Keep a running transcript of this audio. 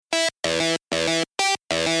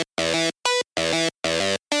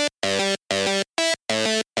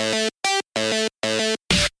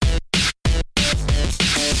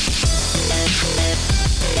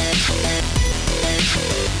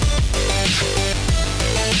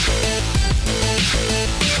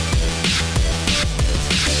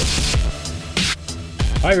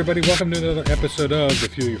Hi, everybody. Welcome to another episode of the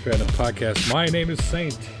Fuel Your Fandom podcast. My name is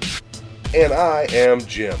Saint. And I am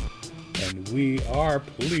Jim. And we are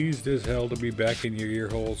pleased as hell to be back in your ear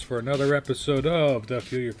holes for another episode of the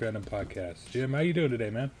Fuel Your Fandom podcast. Jim, how you doing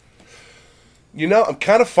today, man? You know, I'm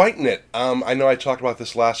kind of fighting it. I know I talked about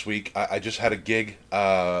this last week. I just had a gig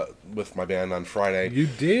with my band on Friday. You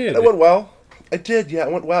did? It went well. I did, yeah,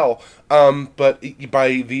 it went well. But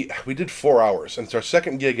we did 4 hours, and it's our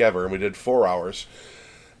second gig ever, and we did 4 hours.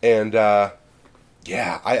 And, I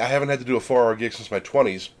haven't had to do a 4-hour gig since my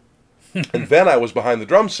 20s. And then I was behind the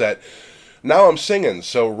drum set. Now I'm singing.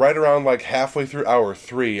 So right around like halfway through hour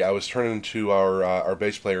 3, I was turning to our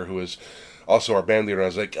bass player, who is also our band leader. And I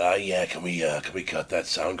was like, can we cut that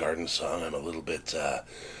Soundgarden song? I'm a little bit,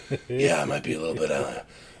 I might be a little bit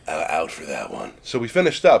out for that one. So we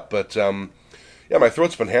finished up, but my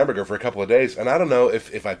throat's been hamburger for a couple of days, and I don't know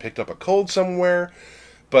if I picked up a cold somewhere,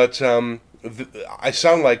 but I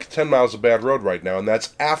sound like 10 miles of bad road right now, and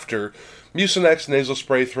that's after Mucinex, nasal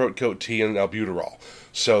spray, throat coat tea, and albuterol.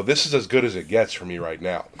 So this is as good as it gets for me right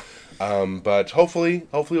now. But hopefully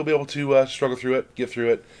we'll be able to struggle through it, get through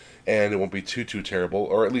it, and it won't be too terrible,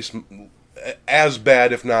 or at least as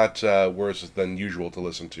bad, if not worse than usual to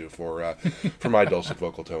listen to for my dulcet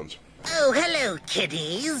vocal tones. Oh, hello,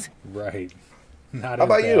 kiddies. Right. Not How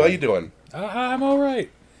about you? How you doing? I'm all right.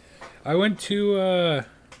 I went to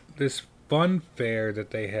this fun fair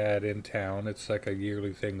that they had in town. It's like a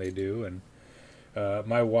yearly thing they do, and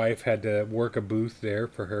my wife had to work a booth there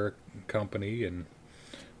for her company, and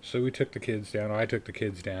so we took the kids down. I took the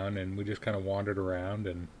kids down, and we just kind of wandered around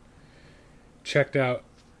and checked out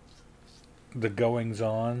the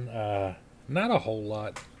goings-on. Not a whole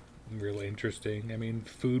lot really interesting. I mean,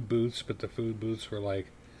 food booths, but the food booths were like,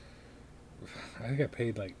 I think I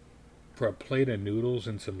paid like, for a plate of noodles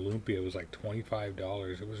and some lumpia, it was like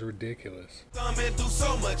 $25. It was ridiculous. Thumbing through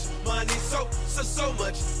so much money, so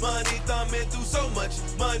much money. Thumbing through so much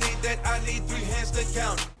money that I need 3 hands to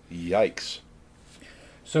count. Yikes.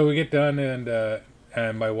 So we get done,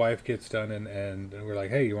 and my wife gets done, and we're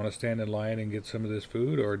like, hey, you want to stand in line and get some of this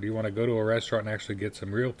food, or do you want to go to a restaurant and actually get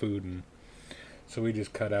some real food? And so we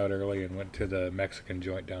just cut out early and went to the Mexican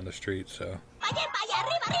joint down the street. So,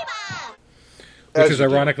 which is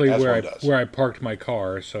ironically where I parked my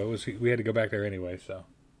car, so we had to go back there anyway. So,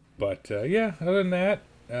 but other than that,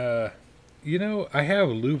 I have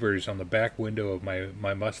louvers on the back window of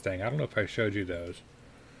my Mustang. I don't know if I showed you those.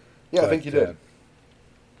 Yeah, I think you did.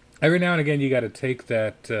 Every now and again, you got to take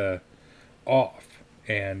that off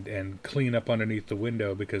and clean up underneath the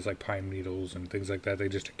window, because like pine needles and things like that, they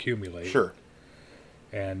just accumulate. Sure.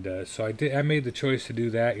 And so I made the choice to do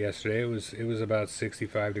that yesterday. It was about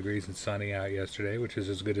 65 degrees and sunny out yesterday, which is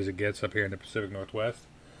as good as it gets up here in the Pacific Northwest.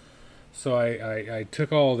 So I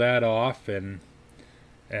took all that off, and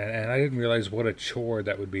I didn't realize what a chore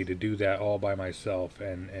that would be to do that all by myself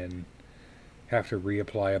and have to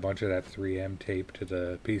reapply a bunch of that 3M tape to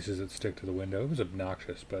the pieces that stick to the window. It was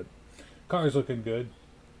obnoxious, but car's looking good.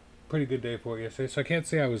 Pretty good day for it yesterday. So I can't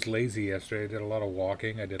say I was lazy yesterday. I did a lot of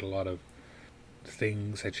walking. I did a lot of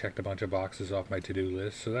things. I checked a bunch of boxes off my to-do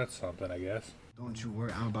list, so that's something, I guess. Don't you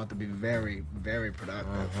worry, I'm about to be very, very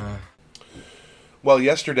productive. Well,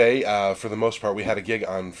 yesterday, for the most part, we had a gig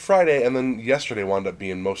on Friday, and then yesterday wound up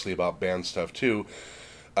being mostly about band stuff, too.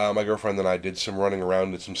 My girlfriend and I did some running around,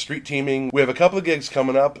 did some street teaming. We have a couple of gigs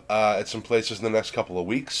coming up at some places in the next couple of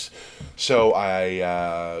weeks. So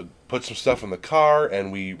I put some stuff in the car,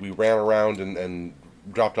 and we ran around and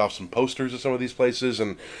dropped off some posters at some of these places,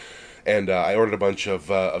 and I ordered a bunch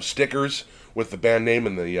of stickers with the band name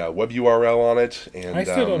and the web URL on it. And I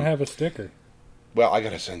still don't have a sticker. Well, I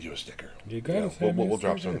gotta send you a sticker. You gotta send me a We'll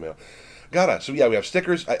drop sticker. some in the mail. Gotta. So yeah, we have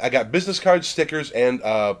stickers. I got business cards, stickers, and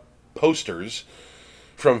posters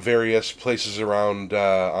from various places around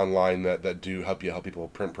online that do help people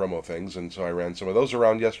print promo things. And so I ran some of those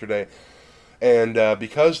around yesterday. And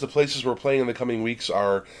because the places we're playing in the coming weeks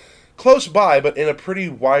are close by, but in a pretty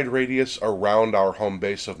wide radius around our home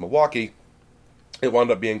base of Milwaukee, it wound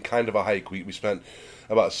up being kind of a hike. We spent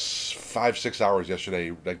about 5-6 hours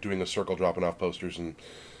yesterday, like doing a circle, dropping off posters and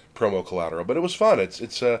promo collateral. But it was fun.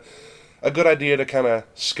 It's a good idea to kind of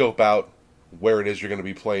scope out where it is you're going to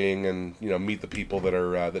be playing, and meet the people that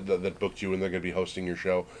are that booked you and they're going to be hosting your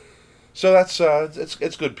show. So that's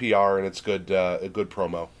it's good PR, and it's good a good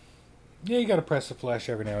promo. Yeah, you got to press the flesh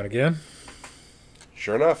every now and again.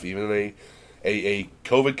 Sure enough, even in a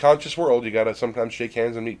COVID-conscious world, you got to sometimes shake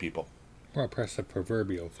hands and meet people. Or press the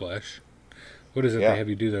proverbial flesh. What is it? Yeah. They have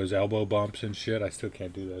you do those elbow bumps and shit? I still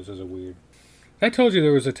can't do those. Those are weird. I told you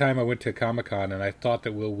there was a time I went to Comic-Con and I thought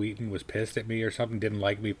that Will Wheaton was pissed at me or something, didn't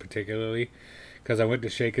like me particularly, because I went to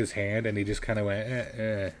shake his hand and he just kind of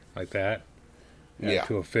went like that. Yeah.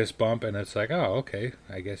 To a fist bump, and it's like, oh, okay,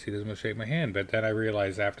 I guess he doesn't want to shake my hand. But then I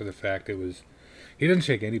realized after the fact he doesn't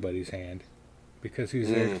shake anybody's hand because he's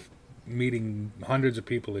there meeting hundreds of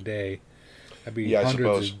people a day. That'd be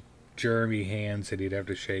hundreds of germy hands that he'd have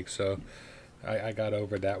to shake. So I got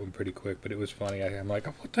over that one pretty quick, but it was funny. I'm like,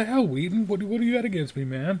 oh, what the hell, Whedon? What do you got against me,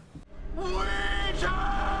 man? What did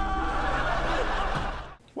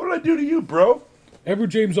I do to you, bro?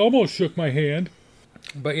 Edward James almost shook my hand.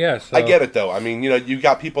 But yes, I get it though. I mean, you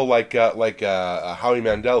got people like Howie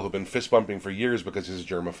Mandel who've been fist bumping for years because he's a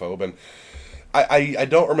germaphobe, and I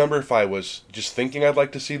don't remember if I was just thinking I'd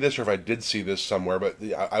like to see this or if I did see this somewhere. But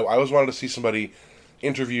I always wanted to see somebody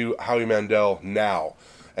interview Howie Mandel now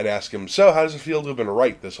and ask him, so how does it feel to have been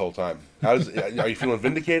right this whole time? Are you feeling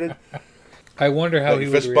vindicated? I wonder how he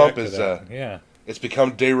would fist react bump to that. Yeah, it's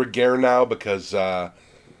become de rigueur now because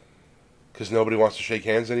nobody wants to shake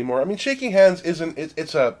hands anymore. I mean, shaking hands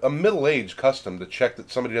it's a middle-aged custom to check that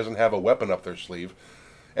somebody doesn't have a weapon up their sleeve.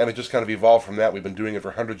 And it just kind of evolved from that. We've been doing it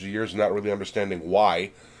for hundreds of years and not really understanding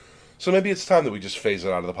why. So maybe it's time that we just phase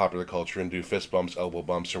it out of the popular culture and do fist bumps, elbow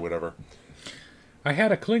bumps, or whatever. I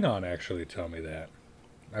had a Klingon actually tell me that.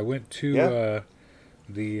 I went to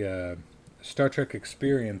the Star Trek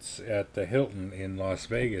experience at the Hilton in Las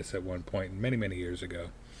Vegas at one point many, many years ago.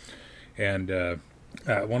 And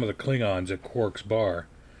one of the Klingons at Quark's bar,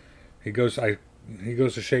 he goes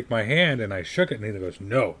to shake my hand, and I shook it, and he goes,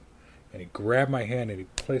 no. And he grabbed my hand, and he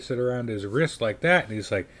placed it around his wrist like that, and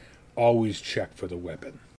he's like, always check for the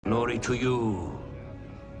weapon. Glory to you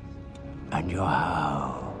and your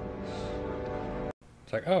house.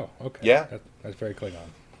 It's like, oh, okay. Yeah. That's very Klingon.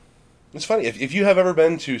 It's funny. If you have ever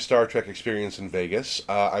been to Star Trek Experience in Vegas,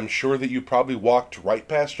 I'm sure that you probably walked right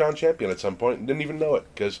past John Champion at some point and didn't even know it,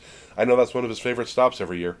 because I know that's one of his favorite stops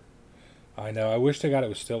every year. I know. I wish to God it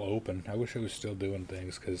was still open. I wish it was still doing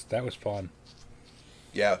things, because that was fun.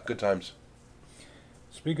 Yeah, good times.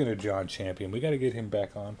 Speaking of John Champion, we got to get him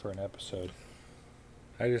back on for an episode.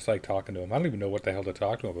 I just like talking to him. I don't even know what the hell to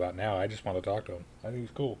talk to him about now. I just want to talk to him. I think he's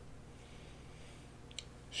cool.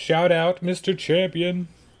 Shout out, Mr. Champion.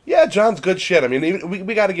 Yeah, John's good shit. I mean,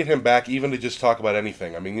 we got to get him back even to just talk about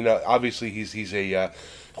anything. I mean, obviously he's a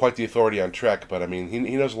quite the authority on Trek, but I mean,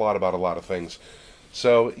 he knows a lot about a lot of things.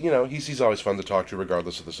 So, he's always fun to talk to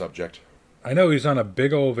regardless of the subject. I know he's on a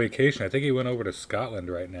big old vacation. I think he went over to Scotland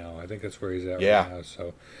right now. I think that's where he's at right now.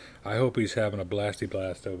 So I hope he's having a blasty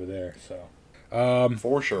blast over there. So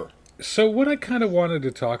for sure. So what I kind of wanted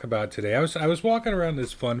to talk about today, I was walking around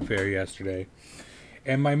this fun fair yesterday,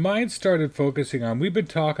 and my mind started focusing on, we've been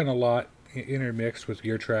talking a lot intermixed with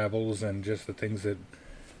your travels and just the things that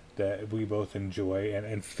we both enjoy,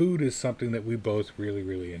 and food is something that we both really,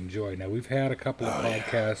 really enjoy. Now, we've had a couple of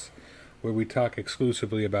podcasts where we talk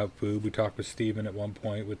exclusively about food. We talked with Steven at one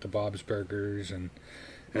point with the Bob's Burgers and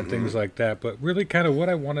things like that. But really kind of what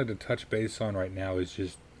I wanted to touch base on right now is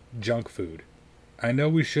just junk food. I know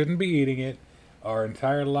we shouldn't be eating it. Our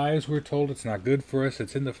entire lives we're told it's not good for us.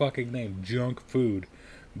 It's in the fucking name, junk food.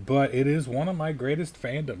 But it is one of my greatest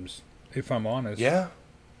fandoms, if I'm honest. Yeah,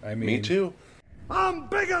 I mean, me too. I'm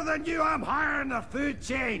bigger than you. I'm higher in the food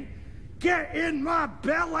chain. Get in my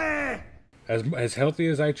belly. As healthy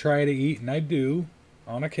as I try to eat, and I do,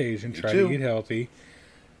 on occasion, try to eat healthy,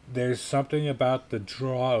 there's something about the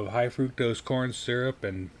draw of high fructose corn syrup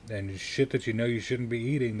and shit that you shouldn't be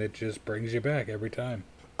eating that just brings you back every time.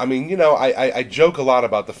 I mean, I joke a lot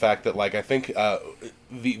about the fact that, like, I think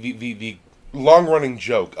the long-running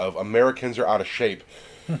joke of Americans are out of shape,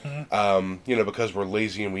 because we're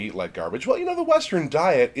lazy and we eat like garbage. Well, the Western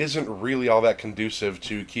diet isn't really all that conducive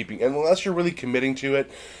to keeping, unless you're really committing to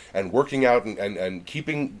it and working out and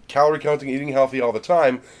keeping calorie counting, eating healthy all the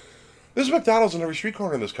time. There's McDonald's in every street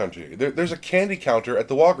corner in this country. There's a candy counter at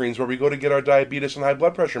the Walgreens where we go to get our diabetes and high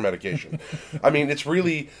blood pressure medication. I mean, it's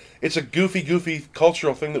a goofy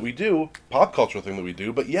cultural thing that we do, pop cultural thing that we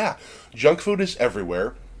do, but yeah, junk food is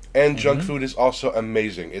everywhere. And junk food is also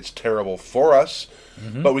amazing. It's terrible for us,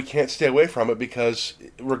 but we can't stay away from it because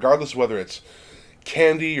regardless of whether it's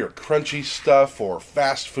candy or crunchy stuff or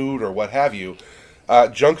fast food or what have you,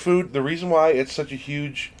 junk food, the reason why it's such a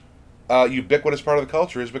huge, ubiquitous part of the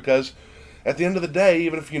culture is because at the end of the day,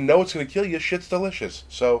 even if you know it's going to kill you, shit's delicious.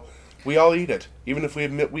 So we all eat it. Even if we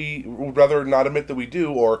admit we would rather not admit that we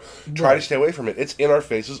do or try to stay away from it. It's in our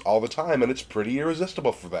faces all the time, and it's pretty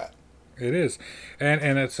irresistible for that. It is.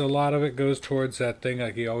 And it's a lot of it goes towards that thing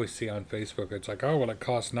like you always see on Facebook. It's like, oh, well, it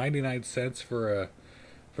costs 99 cents for a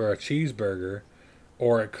cheeseburger,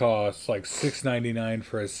 or it costs like $6.99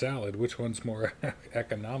 for a salad. Which one's more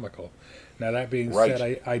economical? Now that being Right.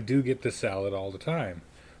 said, I do get the salad all the time,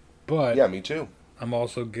 but Yeah, me too. I'm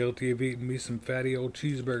also guilty of eating me some fatty old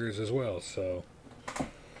cheeseburgers as well. So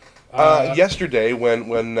Yesterday, when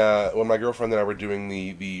my girlfriend and I were doing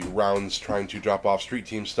the rounds, trying to drop off street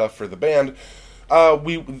team stuff for the band,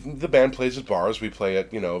 the band plays at bars. We play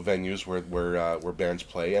at venues where bands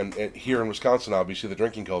play, and here in Wisconsin, obviously, the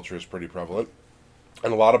drinking culture is pretty prevalent,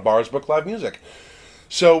 and a lot of bars book live music.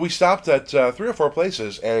 So we stopped at 3 or 4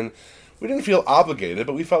 places, and we didn't feel obligated,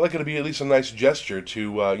 but we felt like it'd be at least a nice gesture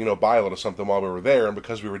to buy a little something while we were there, and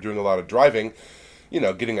because we were doing a lot of driving.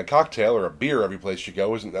 Getting a cocktail or a beer every place you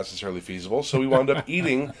go isn't necessarily feasible, so we wound up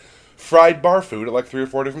eating fried bar food at like 3 or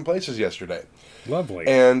 4 different places yesterday. lovely.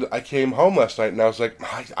 And I came home last night and I was like,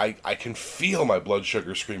 I can feel my blood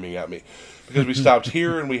sugar screaming at me. Because we stopped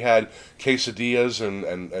here and we had quesadillas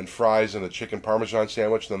and fries and a chicken parmesan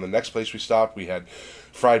sandwich. And then the next place we stopped, we had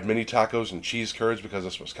fried mini tacos and cheese curds because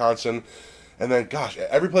it's Wisconsin. And then, gosh,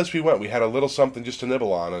 every place we went, we had a little something just to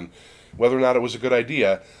nibble on. And whether or not it was a good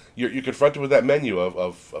idea, you're confronted with that menu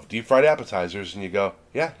of deep fried appetizers, and you go,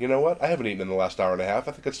 yeah, you know what? I haven't eaten in the last hour and a half.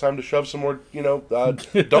 I think it's time to shove some more,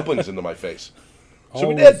 dumplings into my face. So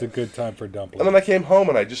we Always did. a good time for dumplings. And then I came home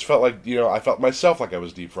and I just felt like, I felt myself like I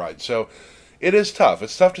was deep fried. So it is tough.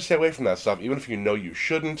 It's tough to stay away from that stuff, even if you know you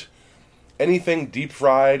shouldn't. Anything deep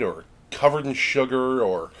fried or covered in sugar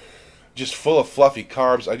or just full of fluffy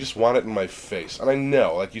carbs, I just want it in my face. And I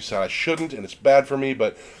know, like you said, I shouldn't, and it's bad for me,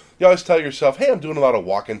 but you always tell yourself, hey, I'm doing a lot of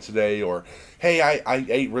walking today, or hey, I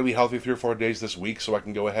ate really healthy 3 or 4 days this week, so I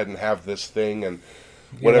can go ahead and have this thing, and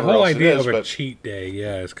whatever the whole else idea it is. of a But cheat day,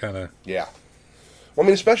 is kind of yeah. Well, I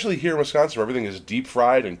mean, especially here in Wisconsin, where everything is deep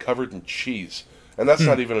fried and covered in cheese. And that's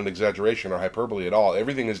not even an exaggeration or hyperbole at all.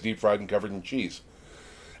 Everything is deep fried and covered in cheese.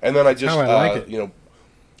 And then I just, how I like it.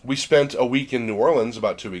 we spent a week in New Orleans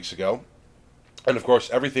about 2 weeks ago. And of course,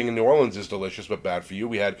 everything in New Orleans is delicious but bad for you.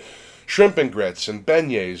 We had shrimp and grits and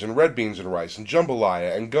beignets and red beans and rice and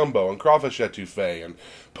jambalaya and gumbo and crawfish etouffee and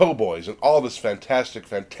po' boys and all this fantastic,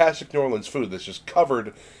 fantastic New Orleans food that's just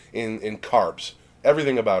covered in carbs.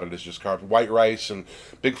 Everything about it is just carbs. White rice and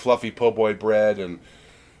big fluffy po' boy bread and,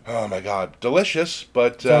 oh my God, delicious,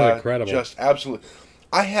 but Sounds incredible. just absolutely.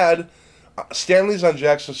 I had Stanley's on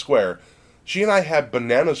Jackson Square. She and I had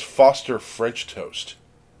Bananas Foster French toast.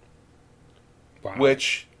 wow.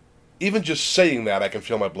 Which, even just saying that, I can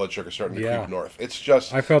feel my blood sugar starting to Yeah. creep north. It's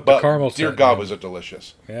just, I felt the but caramel dear setting God, in. was it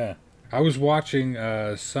delicious. Yeah. I was watching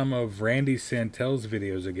some of Randy Santel's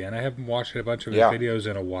videos again. I haven't watched a bunch of his Yeah. videos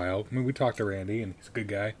in a while. I mean, we talked to Randy, and he's a good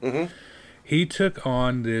guy. Mm-hmm. He took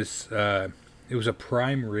on this, it was a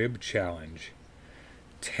prime rib challenge.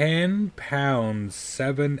 10 pounds,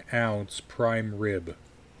 7 ounce prime rib.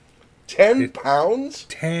 10 pounds?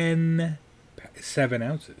 7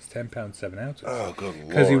 ounces. 10 pounds, 7 ounces. Oh, good Lord.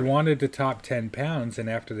 Because he wanted to top 10 pounds, and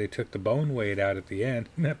after they took the bone weight out at the end,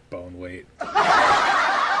 bone weight.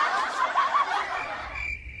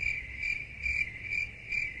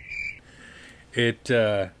 It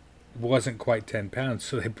wasn't quite 10 pounds,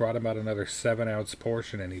 so they brought him out another 7 ounce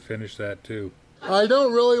portion, and he finished that too. I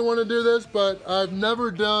don't really want to do this, but I've never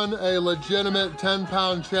done a legitimate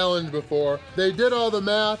 10-pound challenge before. They did all the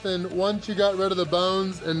math, and once you got rid of the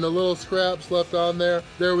bones and the little scraps left on there,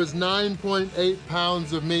 there was 9.8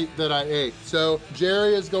 pounds of meat that I ate. So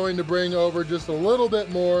Jerry is going to bring over just a little bit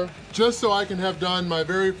more, just so I can have done my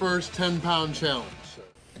very first 10-pound challenge.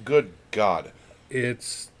 Good God.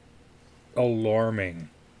 It's alarming.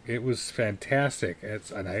 It was fantastic.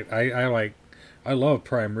 I love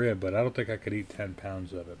prime rib, but I don't think I could eat 10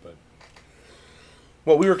 pounds of it. But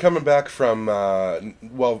Well, we were coming back from,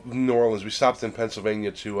 New Orleans. We stopped in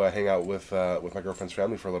Pennsylvania to hang out with my girlfriend's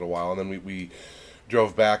family for a little while, and then we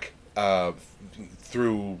drove back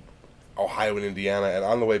through Ohio and Indiana, and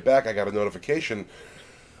on the way back I got a notification,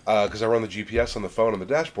 because I run the GPS on the phone on the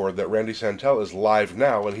dashboard, that Randy Santel is live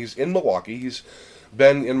now, and he's in Milwaukee. He's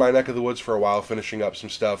been in my neck of the woods for a while, finishing up some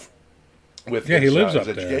stuff with he lives his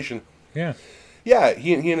up there. education. yeah, Yeah,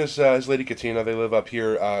 he and his lady Katina, they live up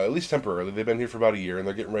here, at least temporarily. They've been here for about a year, and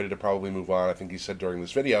they're getting ready to probably move on, I think he said during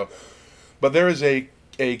this video. But there is a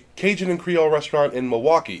Cajun and Creole restaurant in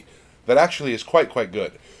Milwaukee that actually is quite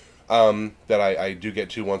good, that I do get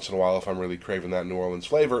to once in a while if I'm really craving that New Orleans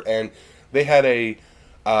flavor. And they had a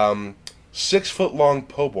 6-foot-long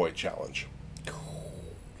po' boy challenge.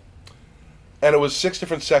 And it was 6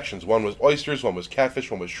 different sections. One was oysters, one was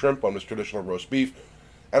catfish, one was shrimp, one was traditional roast beef.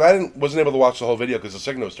 And I wasn't able to watch the whole video because the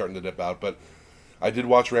signal was starting to dip out, but I did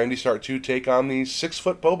watch Randy start to take on the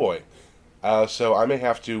 6-foot po' boy. So I may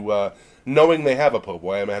have to knowing they have a po'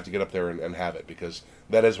 boy, I'm gonna have to get up there and have it, because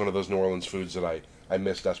that is one of those New Orleans foods that I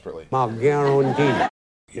miss desperately.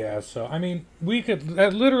 Yeah, so, I mean, we could,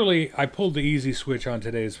 literally, I pulled the easy switch on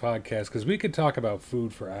today's podcast, because we could talk about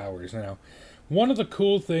food for hours. Now, one of the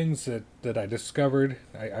cool things that I discovered,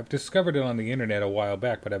 I've discovered it on the internet a while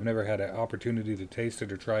back, but I've never had an opportunity to taste it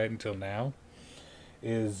or try it until now,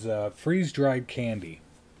 is freeze-dried candy.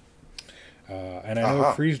 And I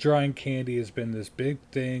know freeze-drying candy has been this big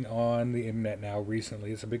thing on the internet now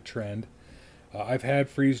recently. It's a big trend. I've had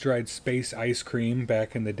freeze-dried space ice cream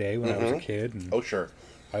back in the day when I was a kid. And oh, sure.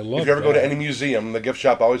 I love If you ever go that. to any museum, the gift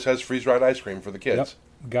shop always has freeze-dried ice cream for the kids.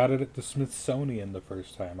 Yep. Got it at the Smithsonian the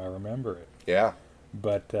first time. I remember it. Yeah.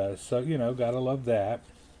 But, so, you know, gotta love that.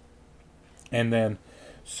 And then,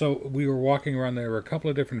 so we were walking around. There were a couple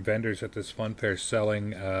of different vendors at this fun fair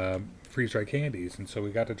selling freeze-dried candies. And so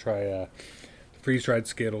we got to try freeze-dried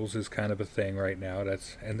Skittles is kind of a thing right now.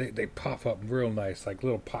 And they pop up real nice, like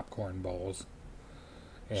little popcorn balls.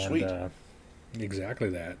 And, Sweet. Exactly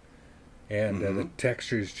that. And the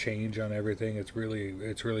textures change on everything. It's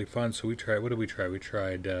really fun. So we tried. What did we try? We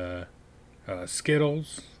tried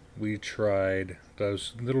Skittles. We tried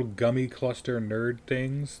those little gummy cluster nerd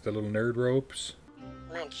things, the little nerd ropes.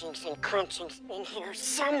 Munchings and crunchings in here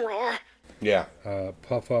somewhere. Yeah.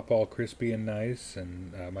 Puff Up all crispy and nice.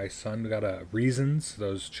 And my son got Reasons,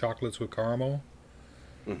 those chocolates with caramel.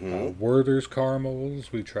 Werther's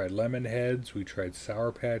caramels. We tried Lemon Heads. We tried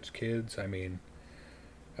Sour Patch Kids. I mean,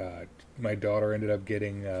 my daughter ended up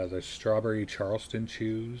getting the strawberry Charleston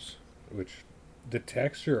chews, which the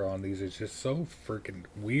texture on these is just so freaking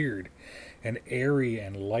weird and airy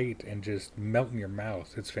and light and just melt in your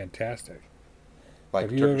mouth. It's fantastic. Like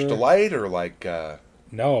Turkish Delight or like...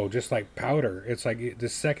 No, just like powder. It's like the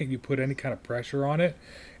second you put any kind of pressure on it,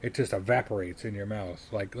 it just evaporates in your mouth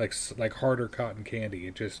like harder cotton candy.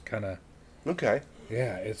 It just kind of... Okay.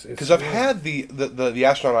 Yeah, it's because I've had the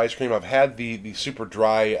astronaut ice cream. I've had the super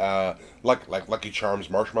dry like Lucky Charms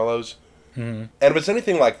marshmallows. And if it's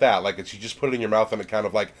anything like that, like it's you just put it in your mouth and it kind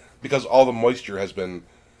of like, because all the moisture has been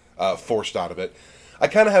forced out of it, I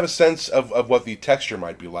kind of have a sense of what the texture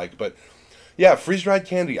might be like. But yeah, freeze dried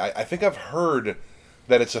candy. I think I've heard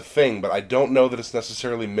that it's a thing, but I don't know that it's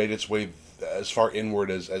necessarily made its way as far inward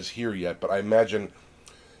as here yet. But I imagine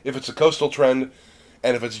if it's a coastal trend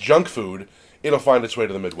and if it's junk food, it'll find its way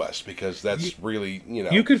to the Midwest, because that's really, you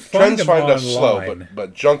know, you could find trends find us online. slow,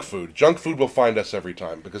 but junk food will find us every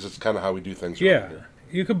time, because it's kind of how we do things around here.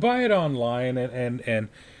 You could buy it online, and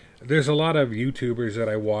there's a lot of YouTubers that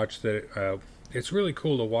I watch that it's really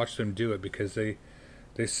cool to watch them do it, because they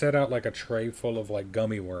set out like a tray full of like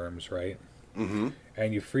gummy worms, right? Mm-hmm.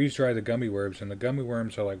 And you freeze dry the gummy worms, and the gummy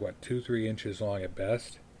worms are like, what, 2-3 inches long at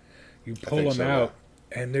best. You pull them out.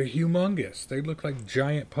 And they're humongous. They look like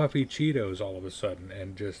giant puffy Cheetos all of a sudden,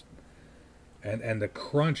 and just and the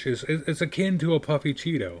crunch is it's akin to a puffy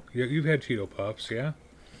Cheeto. You've had Cheeto Puffs, yeah?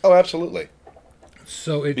 Oh, absolutely.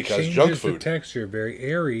 So it Because changes junk the food. texture, very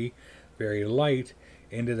airy, very light,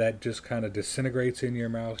 into that just kind of disintegrates in your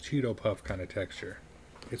mouth Cheeto Puff kind of texture.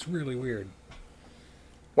 It's really weird.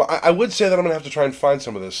 Well, I would say that I'm going to have to try and find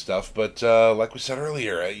some of this stuff, but like we said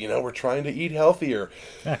earlier, you know, we're trying to eat healthier.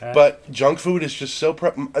 But junk food is just so...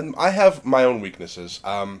 I have my own weaknesses.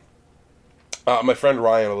 My friend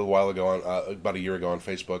Ryan, a little while ago, about a year ago on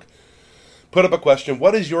Facebook, put up a question: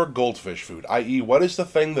 what is your goldfish food? I.e., what is the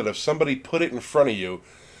thing that if somebody put it in front of you,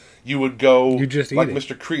 you would go You just eat like it.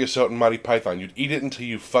 Mr. Creosote and Monty Python. You'd eat it until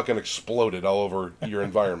you fucking exploded all over your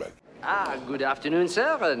environment. Good afternoon,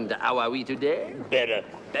 sir, and how are we today? Better.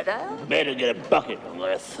 Better? Better get a bucket. I'm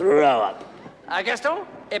going to throw up. Gaston,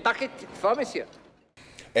 a bucket for monsieur.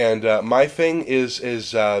 And my thing is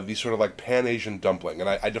the sort of like Pan-Asian dumpling. And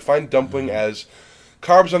I define dumpling as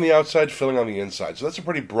carbs on the outside, filling on the inside. So that's a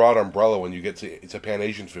pretty broad umbrella when you get to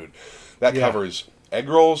Pan-Asian food. That covers egg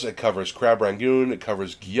rolls, it covers crab rangoon, it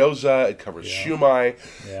covers gyoza, it covers shumai.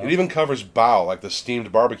 Yeah. It even covers bao, like the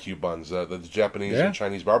steamed barbecue buns, the Japanese and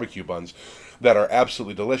Chinese barbecue buns that are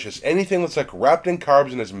absolutely delicious. Anything that's like wrapped in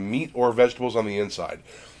carbs and has meat or vegetables on the inside.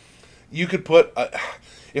 You could put...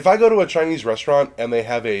 if I go to a Chinese restaurant and they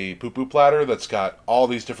have a poo-poo platter that's got all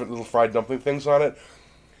these different little fried dumpling things on it,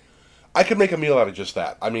 I could make a meal out of just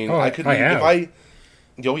that. I mean, I could...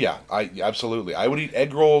 absolutely. I would eat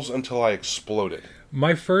egg rolls until I exploded.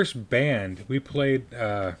 My first band, we played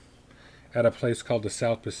at a place called the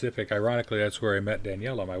South Pacific. Ironically, that's where I met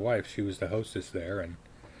Daniela, my wife. She was the hostess there and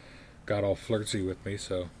got all flirty with me,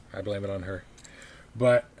 so I blame it on her.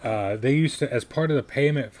 But they used to, as part of the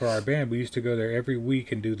payment for our band, we used to go there every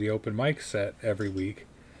week and do the open mic set every week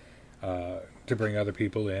to bring other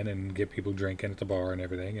people in and get people drinking at the bar and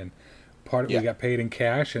everything. And We got paid in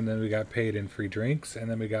cash, and then we got paid in free drinks, and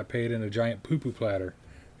then we got paid in a giant poo-poo platter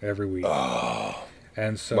every week. Oh,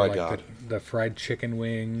 and so my like God. the fried chicken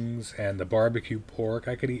wings and the barbecue pork,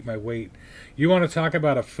 I could eat my weight. You want to talk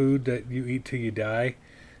about a food that you eat till you die?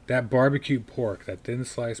 That barbecue pork, that thin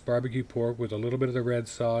sliced barbecue pork with a little bit of the red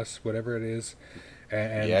sauce, whatever it is,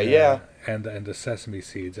 and the sesame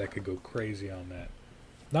seeds, I could go crazy on that.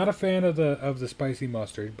 Not a fan of the spicy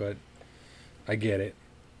mustard, but I get it.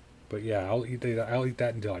 But yeah, I'll eat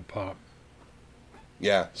that until I pop.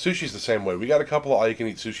 Yeah, sushi's the same way. We got a couple of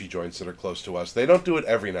all-you-can-eat sushi joints that are close to us. They don't do it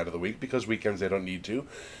every night of the week because weekends they don't need to.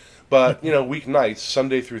 But, weeknights,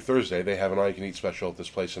 Sunday through Thursday, they have an all-you-can-eat special at this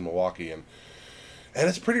place in Milwaukee. And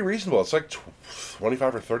it's pretty reasonable. It's like $25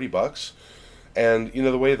 or $30. And,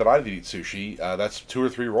 the way that I eat sushi, that's 2 or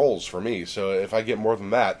 3 rolls for me. So if I get more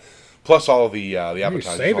than that, plus all of the appetizers.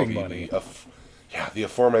 You're saving money. The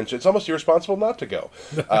aforementioned, it's almost irresponsible not to go.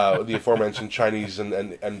 The aforementioned Chinese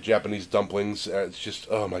and Japanese dumplings, it's just,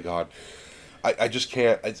 oh my God. I just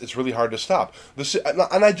can't, it's really hard to stop.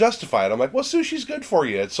 And I justify it. I'm like, well, sushi's good for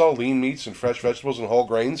you. It's all lean meats and fresh vegetables and whole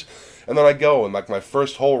grains. And then I go, and like my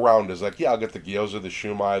first whole round is like, yeah, I'll get the gyoza, the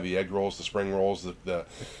shumai, the egg rolls, the spring rolls, the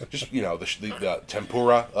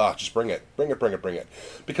tempura. Just bring it.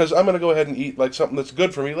 Because I'm going to go ahead and eat like something that's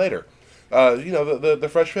good for me later. The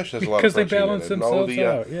fresh fish has a lot of protein because they balance in it, themselves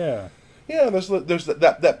out. Yeah. Yeah, there's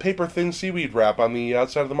that paper thin seaweed wrap on the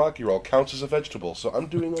outside of the maki roll counts as a vegetable, so I'm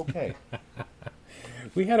doing okay.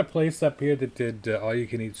 We had a place up here that did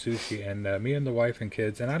all-you-can-eat sushi, and me and the wife and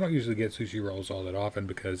kids, and I don't usually get sushi rolls all that often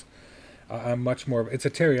because I'm much more... It's a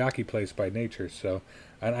teriyaki place by nature,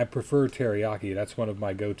 and I prefer teriyaki. That's one of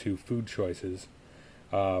my go-to food choices.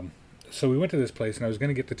 So we went to this place, and I was going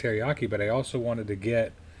to get the teriyaki, but I also wanted to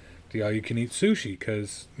get the all-you-can-eat sushi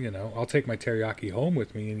because, I'll take my teriyaki home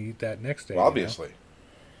with me and eat that next day. Obviously.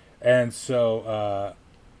 And so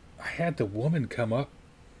I had the woman come up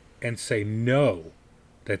and say, no,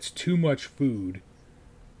 that's too much food,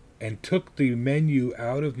 and took the menu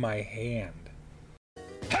out of my hand.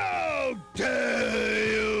 How dare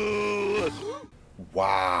you!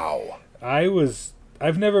 Wow.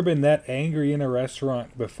 I've never been that angry in a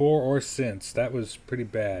restaurant before or since. That was pretty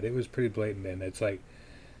bad. It was pretty blatant, and it's like,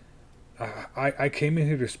 I came in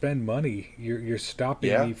here to spend money. You're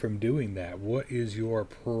stopping me from doing that. What is your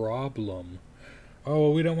problem? Oh,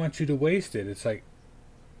 well, we don't want you to waste it. It's like,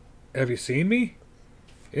 have you seen me?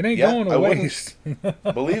 It ain't going to waste.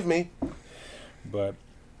 Believe me. But,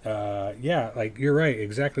 like, you're right.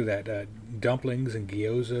 Exactly that. Dumplings and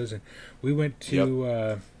gyozas. And we went to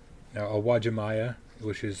a Wajimaya,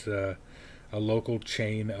 which is a local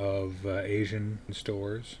chain of Asian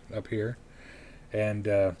stores up here. And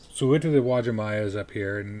so we went to the Wajimayas up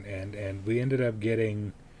here, and we ended up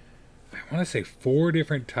getting, I want to say, 4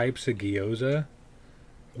 different types of gyoza.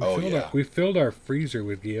 We filled our freezer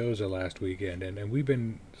with gyoza last weekend, and we've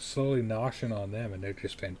been slowly noshing on them, and they're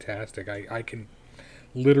just fantastic. I can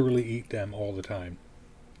literally eat them all the time,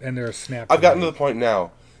 and they're a snap. I've gotten to the point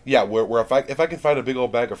now, where if I can find a big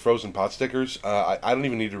old bag of frozen pot stickers, I don't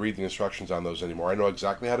even need to read the instructions on those anymore. I know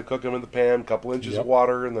exactly how to cook them in the pan, a couple inches of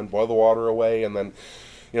water, and then boil the water away, and then,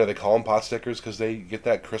 they call them pot stickers because they get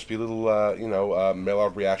that crispy little,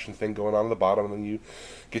 Maillard reaction thing going on the bottom, and then you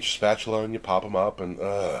get your spatula and you pop them up, and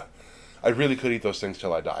I really could eat those things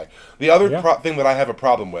till I die. The other thing that I have a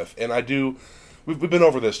problem with, and we've been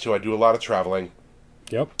over this too, I do a lot of traveling.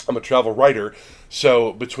 Yep. I'm a travel writer,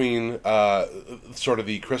 so between sort of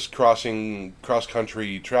the crisscrossing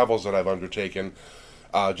cross-country travels that I've undertaken,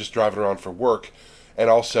 just driving around for work, and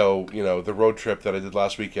also, the road trip that I did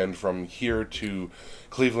last weekend from here to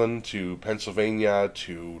Cleveland to Pennsylvania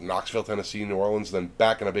to Knoxville, Tennessee, New Orleans, then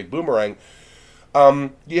back in a big boomerang,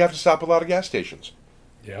 you have to stop at a lot of gas stations.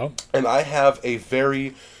 Yeah. And I have a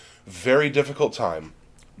very, very difficult time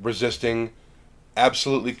resisting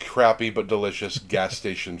absolutely crappy but delicious gas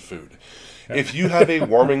station food. If you have a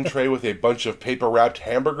warming tray with a bunch of paper-wrapped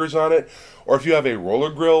hamburgers on it, or if you have a roller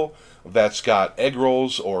grill that's got egg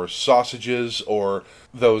rolls or sausages or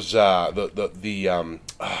those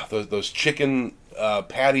those chicken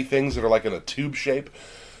patty things that are like in a tube shape,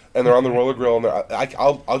 and they're on the roller grill, and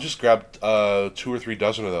I'll just grab 2 or 3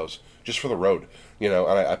 dozen of those just for the road. And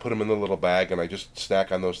I put them in the little bag, and I just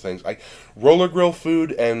snack on those things. Roller grill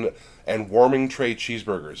food and warming tray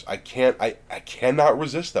cheeseburgers. I cannot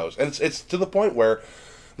resist those, and it's to the point where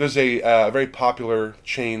there's a very popular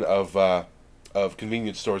chain of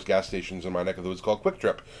convenience stores, gas stations in my neck of the woods called Quick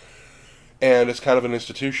Trip, and it's kind of an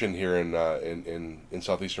institution here in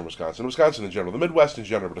southeastern Wisconsin in general, the Midwest in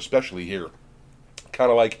general, but especially here.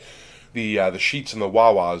 Kind of like the Sheets and the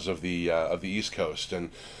Wawas of the East Coast,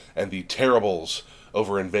 and the Terribles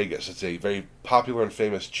over in Vegas. It's a very popular and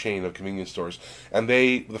famous chain of convenience stores. And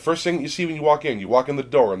the first thing you see when you walk in the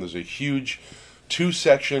door, and there's a huge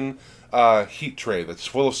 2-section heat tray that's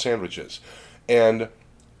full of sandwiches. And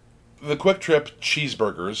the Quick Trip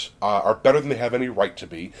cheeseburgers are better than they have any right to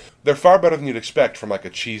be. They're far better than you'd expect from like a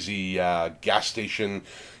cheesy gas station.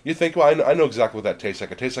 You think, well, I know exactly what that tastes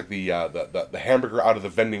like. It tastes like the hamburger out of the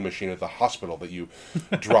vending machine at the hospital that you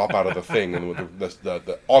drop out of the thing, and with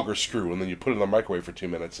the auger screw, and then you put it in the microwave for 2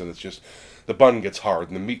 minutes, and it's just, the bun gets hard,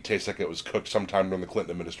 and the meat tastes like it was cooked sometime during the Clinton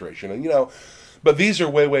administration. And but these are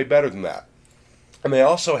way, way better than that. And they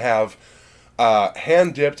also have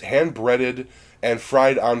hand-dipped, hand-breaded, and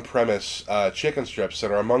fried on-premise chicken strips that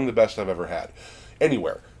are among the best I've ever had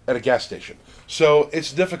anywhere at a gas station. So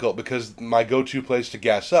it's difficult because my go-to place to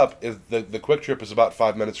gas up is the Quick Trip is about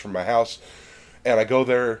 5 minutes from my house, and I go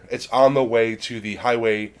there. It's on the way to the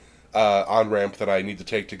highway on-ramp that I need to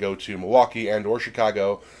take to go to Milwaukee and or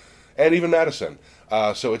Chicago, and even Madison.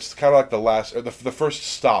 So it's kind of like the first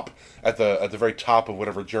stop at the very top of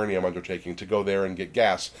whatever journey I'm undertaking to go there and get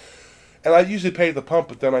gas. And I usually pay at the pump,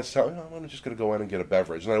 but then I say, I'm just going to go in and get a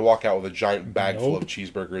beverage. And I walk out with a giant bag full of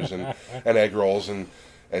cheeseburgers and egg rolls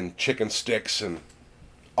and chicken sticks and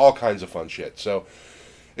all kinds of fun shit. So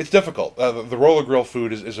it's difficult. The Roller Grill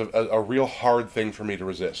food is a real hard thing for me to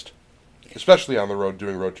resist, especially on the road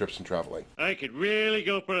doing road trips and traveling. I could really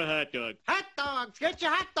go for a hot dog. Hot dogs! Get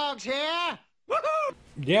your hot dogs here! Woohoo!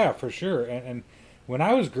 Yeah, for sure. And when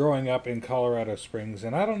I was growing up in Colorado Springs,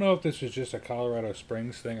 and I don't know if this was just a Colorado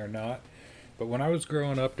Springs thing or not, but when I was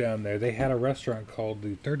growing up down there, they had a restaurant called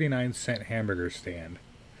the 39-cent hamburger stand.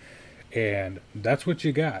 And that's what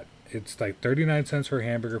you got. It's like 39 cents for a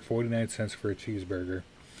hamburger, 49 cents for a cheeseburger.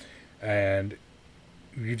 And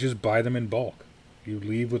you just buy them in bulk. You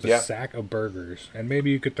leave with a sack of burgers. And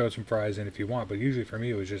maybe you could throw some fries in if you want, but usually for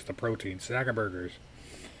me it was just the protein, sack of burgers.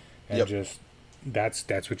 And just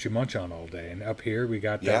that's what you munch on all day. And up here we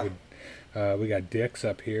got that with, we got Dick's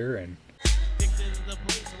up here, and Dick's is the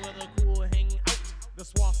place where the cool hang out. The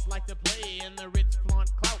swaths like to play and the rich flaunt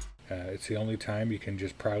clout. it's the only time you can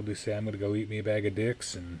just proudly say, I'm going to go eat me a bag of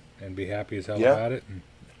Dick's and be happy as hell about it.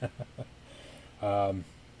 And,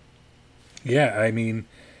 yeah, I mean,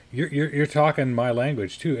 you're talking my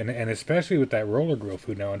language too, and especially with that Roller Grill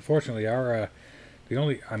food. Now, unfortunately,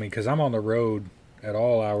 because I'm on the road at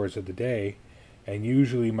all hours of the day, and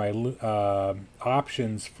usually my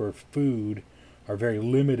options for food are very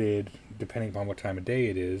limited depending upon what time of day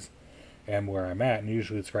it is and where I'm at, and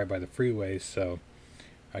usually it's right by the freeway, so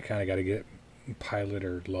I kind of got to get Pilot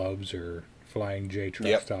or Love's or Flying J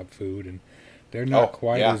truck stop food, and they're not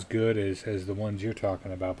quite as good as the ones you're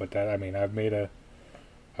talking about. But that, I mean, I've made a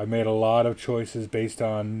lot of choices based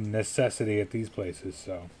on necessity at these places.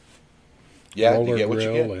 So Roller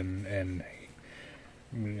Grill and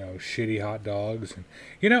shitty hot dogs,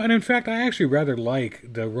 and in fact, I actually rather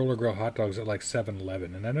like the Roller Grill hot dogs at like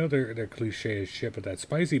 7-Eleven. And I know they're cliche as shit, but that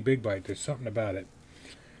spicy Big Bite, there's something about it.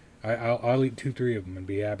 I'll eat 2-3 of them and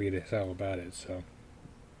be happy to sell about it. So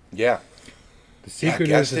the secret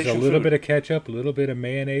is a little bit of ketchup, a little bit of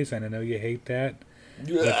mayonnaise, and I know you hate that.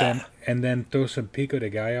 But then throw some pico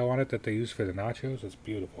de gallo on it that they use for the nachos. It's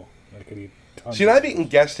beautiful. I could eat tons. See, and I've eaten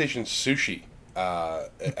gas station sushi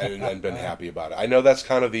and been happy about it. I know that's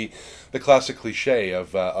kind of the classic cliche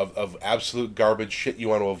of absolute garbage shit you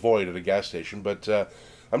want to avoid at a gas station, but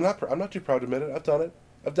I'm not too proud to admit it. I've done it.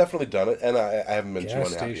 I've definitely done it, and I haven't been too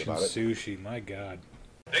unhappy about it. Gas station sushi, my God.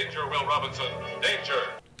 Danger, Will Robinson, danger.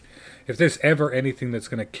 If there's ever anything that's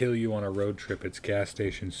going to kill you on a road trip, it's gas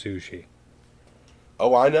station sushi.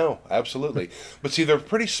 Oh, I know, absolutely. But see, they're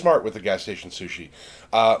pretty smart with the gas station sushi.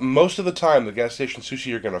 Most of the time, the gas station sushi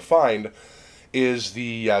you're going to find is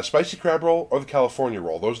the spicy crab roll or the California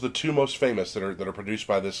roll. Those are the two most famous that are produced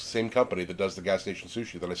by this same company that does the gas station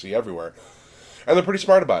sushi that I see everywhere. And they're pretty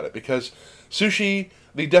smart about it because sushi,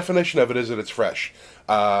 the definition of it is that it's fresh.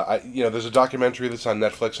 There's a documentary that's on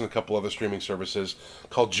Netflix and a couple other streaming services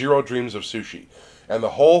called Jiro Dreams of Sushi. And the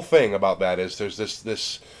whole thing about that is there's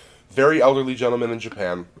this very elderly gentleman in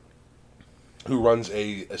Japan who runs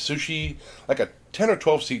a sushi, like a 10 or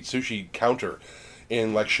 12 seat sushi counter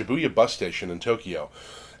in like Shibuya bus station in Tokyo.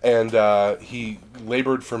 And he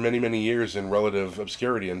labored for many, many years in relative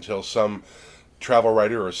obscurity until some travel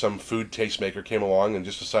writer or some food tastemaker came along and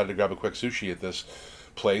just decided to grab a quick sushi at this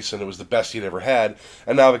place, and it was the best he'd ever had.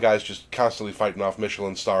 And now the guy's just constantly fighting off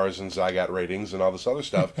Michelin stars and Zygat ratings and all this other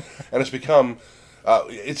stuff. And it's become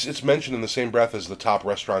It's mentioned in the same breath as the top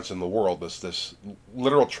restaurants in the world. This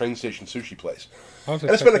literal train station sushi place. And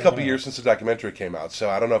it's been a couple years since the documentary came out, so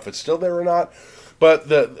I don't know if it's still there or not. But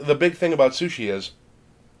the big thing about sushi is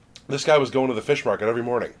this guy was going to the fish market every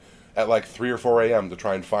morning at like 3 or 4 a.m. to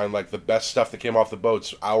try and find like the best stuff that came off the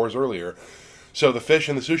boats hours earlier. So the fish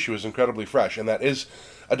and the sushi was incredibly fresh, and that is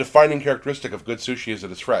a defining characteristic of good sushi is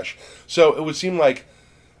that it's fresh. So it would seem like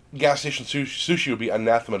gas station sushi would be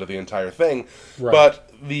anathema to the entire thing. Right. But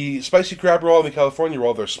the spicy crab roll and the California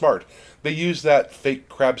roll, they're smart. They use that fake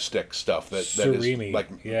crab stick stuff that is like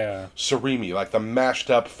surimi, like the mashed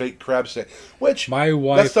up fake crab stick. Which my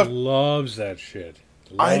wife loves that shit.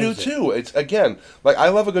 I do too. It's again like I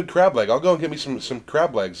love a good crab leg. I'll go and get me some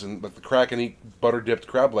crab legs and like the crack and eat butter dipped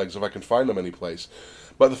crab legs if I can find them any place.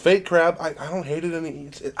 But the fake crab, I don't hate it any.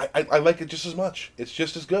 I like it just as much. It's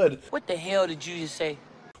just as good. What the hell did you just say?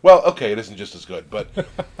 Well, okay, it isn't just as good, but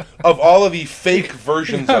of all of the fake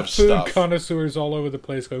versions of food stuff, connoisseurs all over the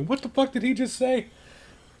place going, "What the fuck did he just say?"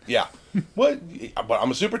 Yeah, what? But I'm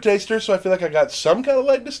a super taster, so I feel like I got some kind of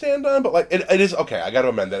leg to stand on. But like, it is okay. I got to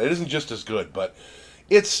amend that. It isn't just as good, but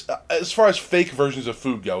it's as far as fake versions of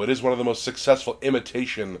food go, it is one of the most successful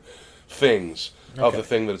imitation things of the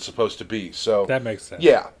thing that it's supposed to be. So that makes sense.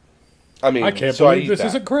 Yeah, I mean, I can't believe this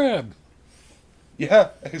is a crab. Yeah,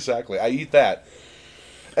 exactly. I eat that.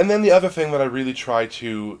 And then the other thing that I really try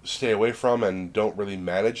to stay away from and don't really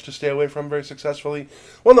manage to stay away from very successfully,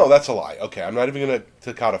 well, no, that's a lie. Okay, I'm not even going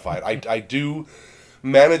to codify it. I do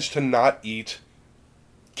manage to not eat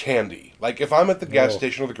candy. Like, if I'm at the gas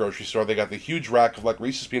station or the grocery store, they got the huge rack of, like,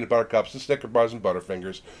 Reese's Peanut Butter Cups and Snicker bars and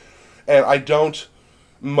Butterfingers, and I don't,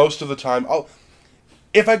 most of the time,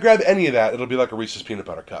 if I grab any of that, it'll be like a Reese's Peanut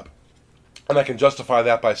Butter Cup. And I can justify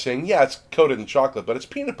that by saying, yeah, it's coated in chocolate, but it's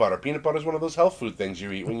peanut butter. Peanut butter is one of those health food things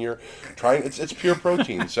you eat when you're trying. It's pure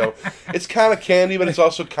protein, so it's kind of candy, but it's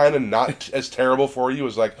also kind of not as terrible for you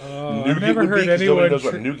as like nougat would be. Because nobody knows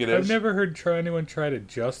what nougat is. I've never heard anyone try to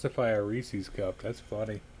justify a Reese's cup. That's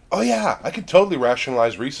funny. Oh yeah, I could totally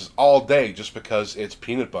rationalize Reese's all day just because it's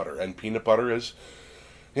peanut butter, and peanut butter is,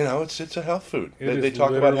 you know, it's a health food. They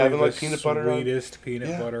talk about having like peanut butter. The sweetest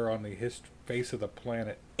peanut butter on the face of the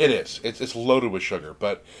planet. It is. It's loaded with sugar,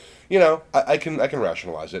 but you know, I can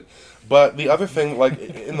rationalize it. But the other thing, like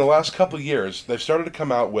in the last couple of years, they've started to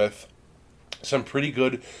come out with some pretty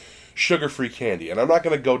good sugar-free candy, and I'm not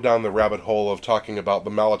going to go down the rabbit hole of talking about the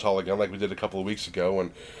maltitol again, like we did a couple of weeks ago,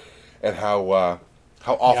 and how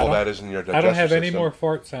awful that is in your digestive system. I don't have system. any more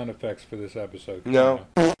fart sound effects for this episode. No.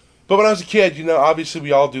 But when I was a kid, you know, obviously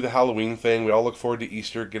we all do the Halloween thing. We all look forward to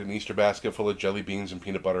Easter, get an Easter basket full of jelly beans and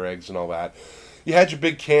peanut butter eggs and all that. You had your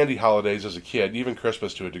big candy holidays as a kid, even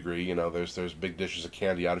Christmas to a degree. You know, there's big dishes of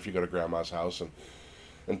candy out if you go to Grandma's house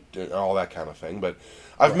and all that kind of thing. But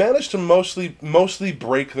I've managed to mostly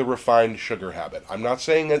break the refined sugar habit. I'm not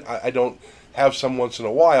saying that I don't have some once in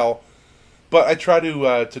a while, but I try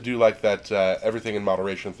to do like that everything in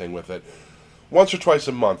moderation thing with it. Once or twice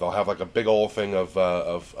a month, I'll have like a big old thing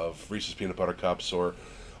of Reese's Peanut Butter Cups, or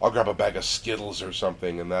I'll grab a bag of Skittles or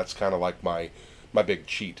something, and that's kind of like my big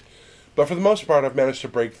cheat. But for the most part, I've managed to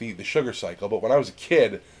break the sugar cycle. But when I was a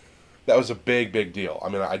kid, that was a big deal. I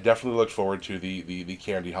mean, I definitely looked forward to the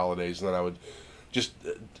candy holidays, and then I would just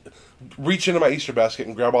reach into my Easter basket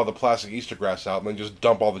and grab all the plastic Easter grass out, and then just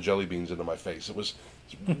dump all the jelly beans into my face. It was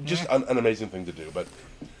just an amazing thing to do. But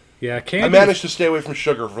yeah, candy. I managed to stay away from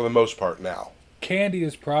sugar for the most part now. Candy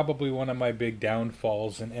is probably one of my big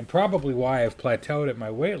downfalls, and probably why I've plateaued at my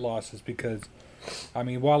weight loss is because, I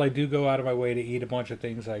mean, while I do go out of my way to eat a bunch of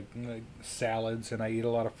things like salads, and I eat a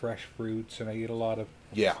lot of fresh fruits, and I eat a lot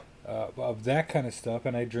of that kind of stuff,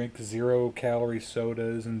 and I drink 0-calorie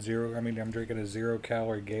sodas and I'm drinking a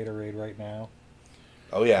 0-calorie Gatorade right now.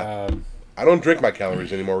 Oh yeah, I don't drink my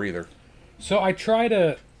calories anymore either. So I try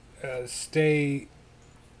to stay,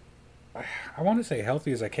 I want to say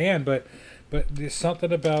healthy as I can, but there's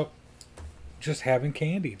something about just having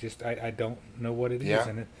candy. Just I don't know what it is,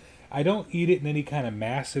 and I don't eat it in any kind of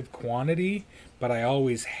massive quantity, but I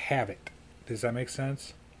always have it. Does that make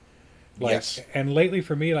sense? Yes. And lately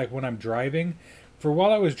for me, like when I'm driving,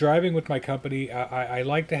 while I was driving with my company, I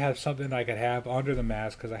like to have something I could have under the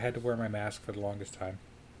mask because I had to wear my mask for the longest time.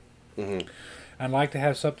 Mm-hmm. I'd like to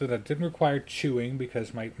have something that didn't require chewing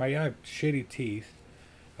because I have shitty teeth,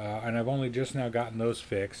 and I've only just now gotten those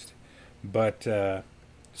fixed. But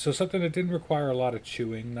so something that didn't require a lot of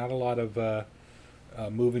chewing, not a lot of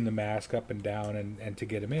moving the mask up and down and to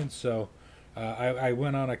get them in. So I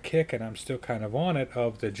went on a kick, and I'm still kind of on it,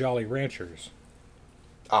 of the Jolly Ranchers.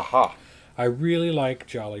 Aha. I really like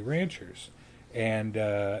Jolly Ranchers. And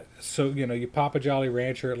so, you pop a Jolly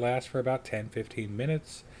Rancher, it lasts for about 10, 15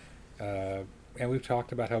 minutes. And we've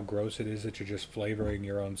talked about how gross it is that you're just flavoring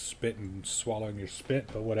your own spit and swallowing your spit,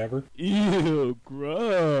 but whatever. Ew,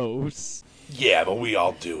 gross. Yeah, but we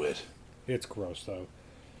all do it. It's gross, though.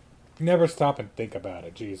 Never stop and think about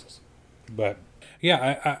it, Jesus. But,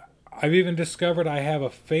 yeah, I've even discovered I have a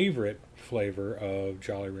favorite flavor of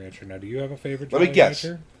Jolly Rancher. Now, do you have a favorite Jolly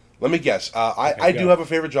Rancher? Let me guess. I do have a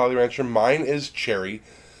favorite Jolly Rancher. Mine is cherry,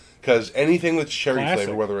 because anything that's cherry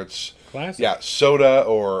flavor, whether it's soda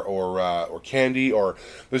or candy, or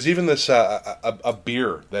there's even this a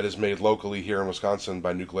beer that is made locally here in Wisconsin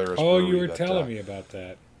by Nuclearis. Oh, Brewery you were telling me about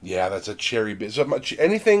that. Yeah, that's a cherry beer. So my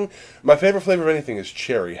favorite flavor of anything is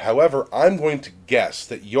cherry. However, I'm going to guess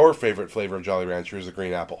that your favorite flavor of Jolly Rancher is the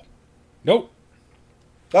green apple. Nope.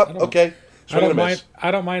 Oh, okay. I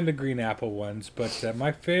don't mind the green apple ones, but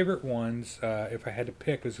my favorite ones, if I had to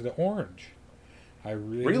pick, is the orange. I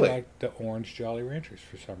really like the orange Jolly Ranchers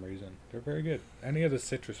for some reason. They're very good. Any of the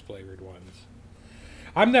citrus flavored ones.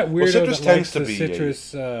 I'm that weirdo that likes the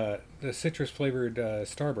citrus flavored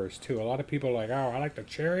Starburst too. A lot of people are like, oh, I like the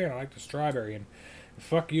cherry and I like the strawberry, and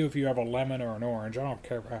fuck you if you have a lemon or an orange. I don't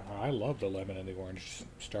care. I love the lemon and the orange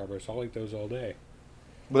Starburst. I'll eat those all day.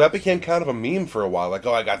 Well, that became kind of a meme for a while. Like,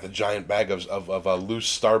 oh, I got the giant bag of a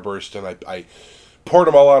loose Starburst, and I poured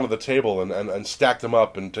them all onto the table and stacked them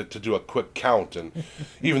up and to do a quick count. And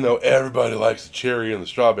even though everybody likes the cherry and the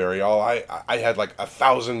strawberry, I had like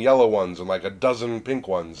 1,000 yellow ones and like a dozen pink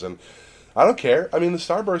ones. And I don't care. I mean, the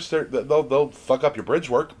Starbursts, they'll fuck up your bridge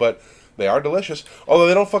work, but they are delicious. Although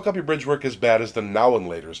they don't fuck up your bridge work as bad as the Now and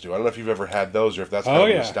Laters do. I don't know if you've ever had those or if that's kind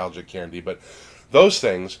of nostalgic candy, but those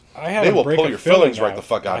things, they will pull your fillings right the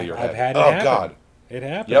fuck out of your head. I've had it happen. God. It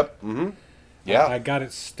happened. Yep. Mm-hmm. Yeah. I got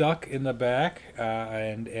it stuck in the back,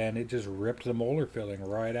 and it just ripped the molar filling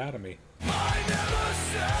right out of me.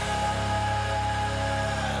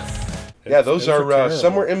 Yeah, those are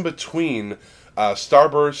somewhere in between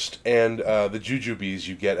Starburst and the Jujubes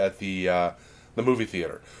you get at the movie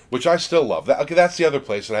theater, which I still love. That's the other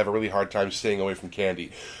place that I have a really hard time staying away from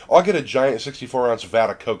candy. I'll get a giant 64-ounce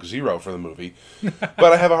vat of Coke Zero for the movie,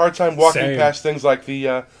 but I have a hard time walking past things like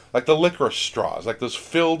the licorice straws, like those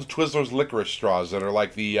filled Twizzlers licorice straws that are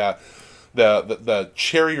like the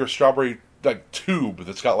cherry or strawberry like tube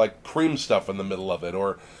that's got like cream stuff in the middle of it.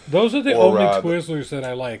 Or those are the only Twizzlers that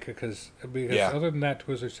I like because other than that,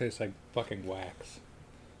 Twizzlers taste like fucking wax.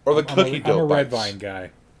 Or the cookie dough. I'm a Red Vine guy.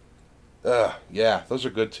 Yeah, those are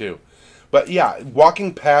good too. But yeah,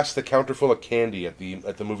 walking past the counter full of candy at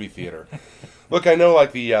the movie theater. Look, I know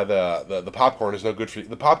like the popcorn is no good for you.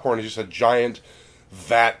 The popcorn is just a giant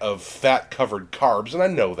vat of fat covered carbs, and I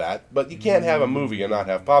know that. But you can't have a movie and not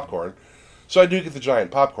have popcorn. So I do get the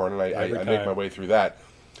giant popcorn, and I make my way through that.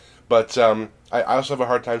 But I also have a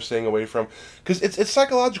hard time staying away from, because it's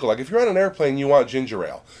psychological. Like if you're on an airplane, you want ginger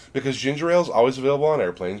ale, because ginger ale is always available on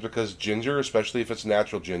airplanes. Because ginger, especially if it's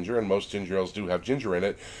natural ginger, and most ginger ales do have ginger in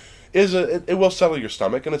it, it will settle your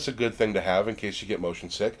stomach, and it's a good thing to have in case you get motion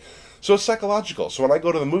sick. So it's psychological. So when I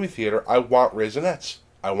go to the movie theater, I want Raisinets,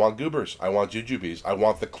 I want Goobers, I want Jujubes, I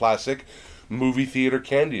want the classic movie theater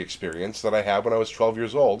candy experience that I had when I was 12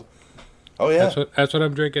 years old. Oh yeah, that's what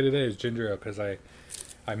I'm drinking today is ginger ale, because I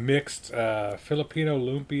mixed Filipino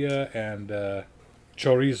lumpia and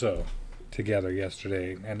chorizo together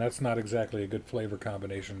yesterday, and that's not exactly a good flavor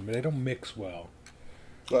combination. They don't mix well.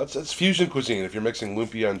 Well, it's fusion cuisine if you're mixing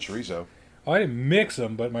lumpia and chorizo. Oh, I didn't mix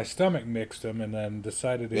them, but my stomach mixed them, and then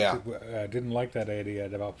decided I didn't like that idea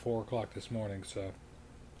at about 4 o'clock this morning. So.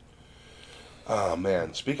 Oh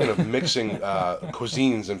man! Speaking of mixing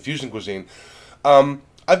cuisines and fusion cuisine,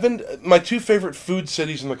 my two favorite food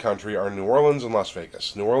cities in the country are New Orleans and Las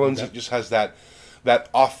Vegas. New Orleans just has that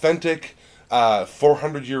authentic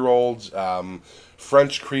 400-year-old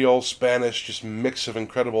French, Creole, Spanish, just mix of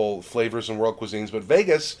incredible flavors and world cuisines. But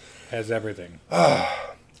Vegas has everything.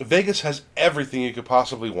 Vegas has everything you could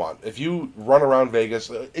possibly want. If you run around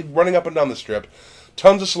Vegas, running up and down the Strip,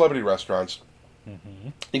 tons of celebrity restaurants. Mm-hmm.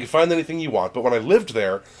 You can find anything you want. But when I lived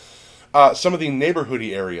there, some of the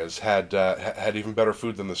neighborhoody areas had even better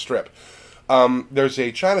food than the Strip. There's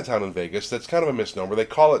a Chinatown in Vegas that's kind of a misnomer. They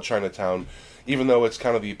call it Chinatown, even though it's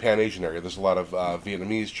kind of the Pan-Asian area. There's a lot of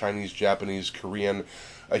Vietnamese, Chinese, Japanese, Korean,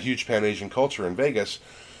 a huge Pan-Asian culture in Vegas.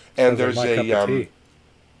 And there's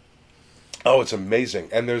it's amazing.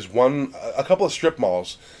 And there's a couple of strip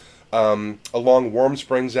malls along Warm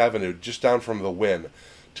Springs Avenue, just down from the Wynn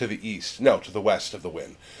to the west of the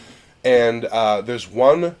Wynn. And there's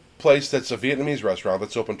one place that's a Vietnamese restaurant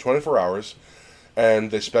that's open 24 hours,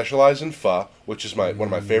 and they specialize in pho, which is one of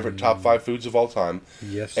my favorite top 5 foods of all time.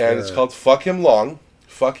 Yes, and sir. it's called Fuck Him Long.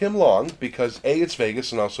 Fuck Him Long because A, it's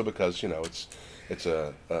Vegas, and also because it's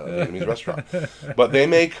a Vietnamese restaurant. But they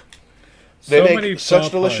make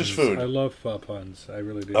such delicious food. I love pho puns. I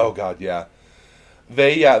really do. Oh God, yeah.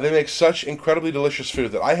 They make such incredibly delicious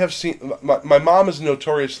food that I have seen. My mom is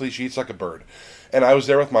notoriously, she eats like a bird. And I was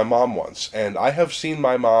there with my mom once, and I have seen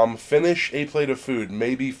my mom finish a plate of food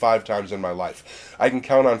maybe 5 times in my life. I can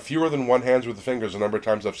count on fewer than one hand's worth of fingers the number of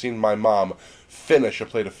times I've seen my mom finish a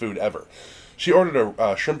plate of food ever. She ordered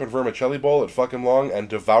a shrimp and vermicelli bowl at Fucking Long and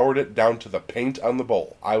devoured it down to the paint on the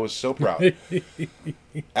bowl. I was so proud.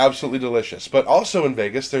 Absolutely delicious. But also in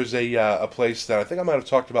Vegas, there's a place that I think I might have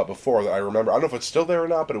talked about before that I remember. I don't know if it's still there or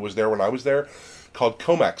not, but it was there when I was there, called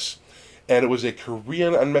Comex. And it was a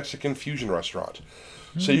Korean and Mexican fusion restaurant.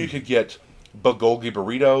 So you could get bulgogi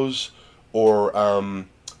burritos or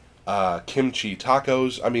kimchi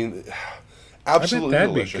tacos. I mean, absolutely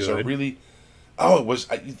delicious. It was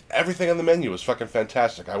everything on the menu was fucking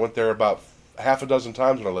fantastic. I went there about half a dozen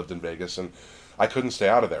times when I lived in Vegas, and I couldn't stay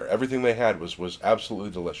out of there. Everything they had was absolutely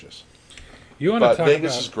delicious.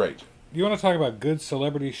 Vegas is great. You want to talk about good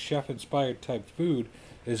celebrity chef-inspired type food?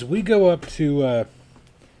 Is we go up to...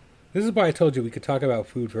 this is why I told you we could talk about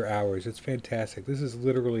food for hours. It's fantastic. This is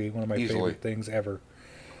literally one of my favorite things ever.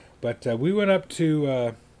 But we went up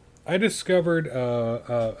to... I discovered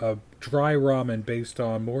a dry ramen based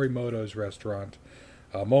on Morimoto's restaurant,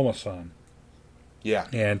 Momosan. Yeah.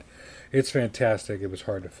 And it's fantastic. It was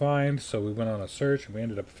hard to find, so we went on a search and we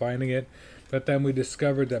ended up finding it. But then we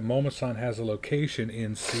discovered that Momosan has a location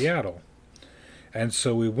in Seattle. And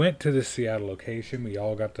so we went to the Seattle location. We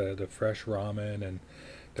all got the fresh ramen, and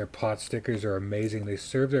their pot stickers are amazing. They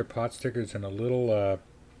serve their pot stickers in a little...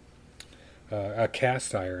 a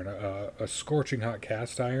cast iron, a scorching hot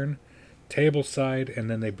cast iron, table side, and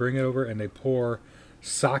then they bring it over and they pour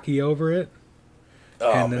sake over it,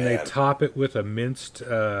 and then they top it with a minced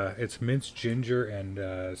ginger and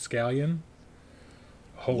scallion.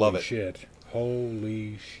 Holy shit!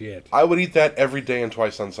 Holy shit! I would eat that every day and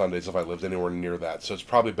twice on Sundays if I lived anywhere near that. So it's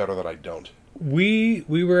probably better that I don't. We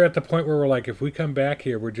were at the point where we're like, if we come back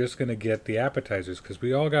here, we're just going to get the appetizers, because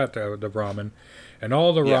we all got the ramen, and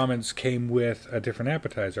all the ramens came with a different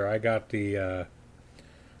appetizer. I got the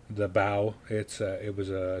bao. It was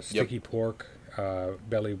a sticky pork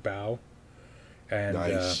belly bao, and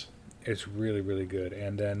nice. It's really, really good.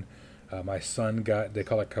 And then my son got, they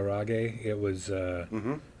call it karage. It was a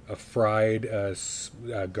fried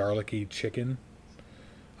garlicky chicken.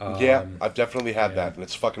 I've definitely had that, and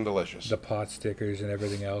it's fucking delicious. The pot stickers and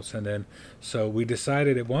everything else. And then, so we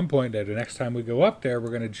decided at one point that the next time we go up there, we're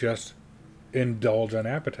going to just indulge on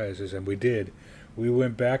appetizers, and we did. We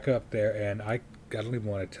went back up there, and I don't even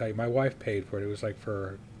want to tell you, my wife paid for it. It was like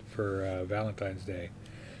for Valentine's Day.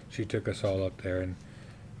 She took us all up there, and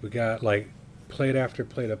we got like plate after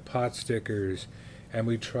plate of pot stickers, and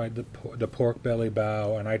we tried the pork belly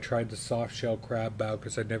bao, and I tried the soft shell crab bao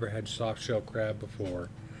because I'd never had soft shell crab before.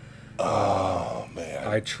 Oh, man.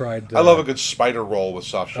 I tried I love a good spider roll with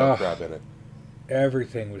soft shell crab in it.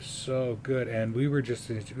 Everything was so good, and we were just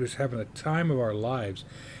having the time of our lives.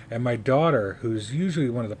 And my daughter, who's usually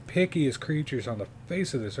one of the pickiest creatures on the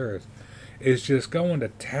face of this earth, is just going to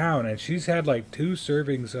town, and she's had like 2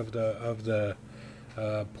 servings of the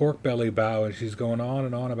pork belly bao, and she's going on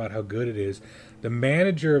and on about how good it is. The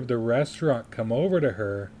manager of the restaurant come over to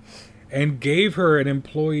her and gave her an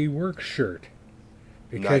employee work shirt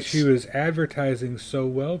because she was advertising so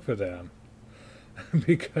well for them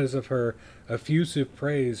because of her effusive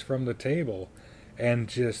praise from the table. And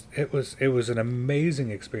just it was an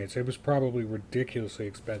amazing experience. It was probably ridiculously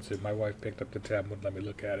expensive. My wife picked up the tab and wouldn't let me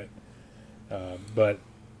look at it, but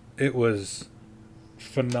it was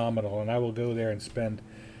phenomenal. And I will go there and spend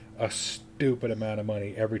a stupid amount of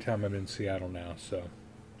money every time I'm in Seattle now. So,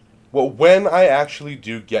 well, when I actually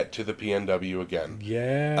do get to the PNW again,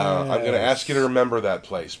 I'm going to ask you to remember that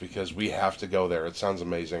place because we have to go there. It sounds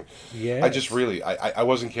amazing. Yeah, I just really, I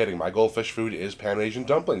wasn't kidding. My goldfish food is Pan Asian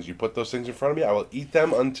dumplings. You put those things in front of me, I will eat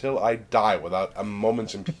them until I die without a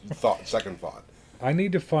moment's second thought. I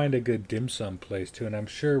need to find a good dim sum place too, and I'm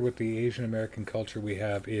sure with the Asian American culture we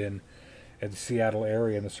have in the Seattle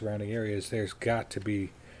area and the surrounding areas, there's got to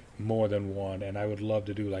be more than one. And I would love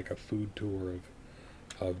to do like a food tour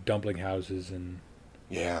of dumpling houses and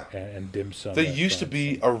dim sum. There used to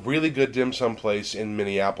be a really good dim sum place in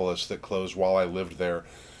Minneapolis that closed while I lived there,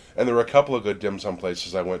 and there were a couple of good dim sum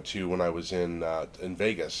places I went to when I was in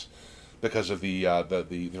Vegas because of the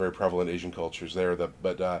very prevalent Asian cultures there.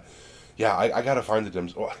 Yeah, I gotta find the dim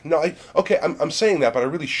sum. No, I'm saying that, but I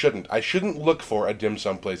really shouldn't. I shouldn't look for a dim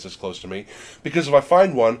sum place that's close to me, because if I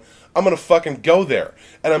find one, I'm gonna fucking go there,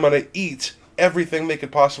 and I'm gonna eat everything they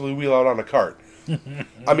could possibly wheel out on a cart.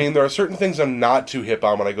 I mean, there are certain things I'm not too hip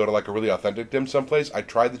on when I go to like a really authentic dim sum place. I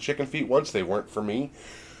tried the chicken feet once; they weren't for me.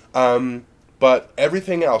 But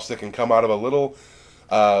everything else that can come out of a little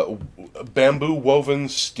bamboo woven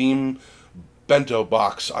steam bento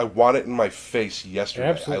box, I want it in my face yesterday.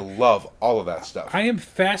 Absolutely. I love all of that stuff. I am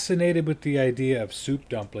fascinated with the idea of soup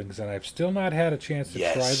dumplings, and I've still not had a chance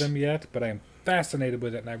to try them yet, but I am fascinated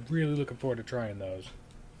with it, and I'm really looking forward to trying those.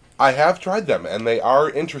 I have tried them, and they are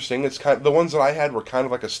interesting. It's kind of, the ones that I had were kind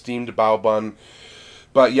of like a steamed bao bun,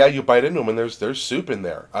 but yeah, you bite into them, and there's soup in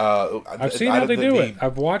there. I've seen how they do it.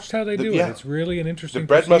 I've watched how they do it. It's really an interesting The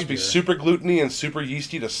bread procedure. must be super gluteny and super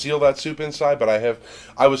yeasty to seal that soup inside, but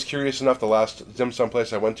I was curious enough the last dim sum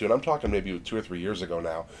place I went to, and I'm talking maybe 2 or 3 years ago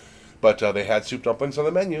now, but they had soup dumplings on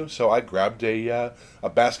the menu, so I grabbed a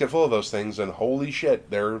basket full of those things, and holy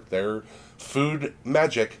shit, they're food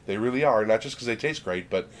magic. They really are, not just because they taste great,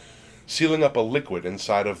 but sealing up a liquid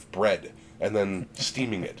inside of bread and then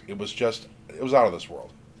steaming it. It was out of this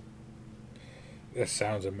world. This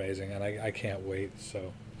sounds amazing, and I can't wait.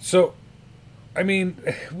 So, I mean,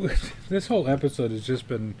 this whole episode has just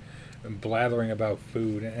been blathering about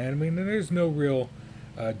food, and I mean, there's no real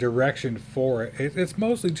direction for it. It's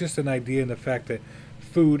mostly just an idea in the fact that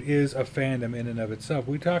food is a fandom in and of itself.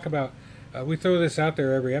 We talk about, we throw this out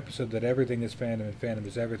there every episode that everything is fandom and fandom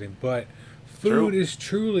is everything, but food is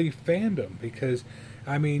truly fandom because,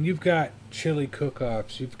 I mean, you've got chili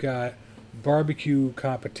cook-offs, you've got barbecue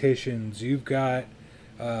competitions, you've got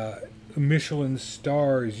Michelin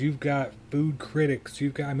stars, you've got food critics,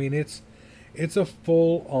 you've got, I mean, it's a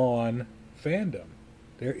full-on fandom.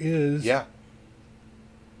 There is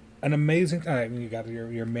an amazing, I mean, you got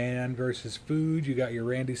your man versus food, you got your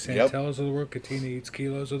Randy Santells of the world, Katina Eats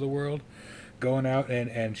Kilos of the world, going out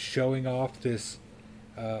and showing off this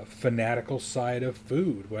fanatical side of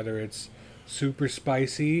food, whether it's super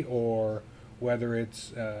spicy or whether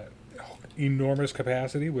it's enormous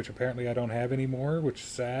capacity, which apparently I don't have anymore, which is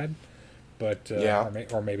sad, but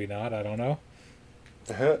or maybe not, I don't know.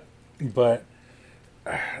 But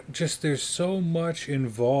just there's so much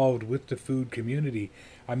involved with the food community.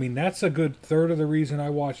 I mean, that's a good third of the reason I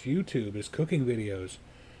watch YouTube is cooking videos,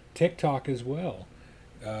 TikTok as well,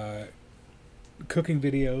 cooking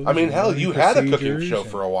videos. I mean, hell, you had a cooking show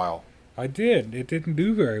for a while. I did. It didn't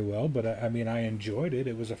do very well, but I mean, I enjoyed it.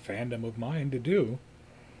 It was a fandom of mine to do.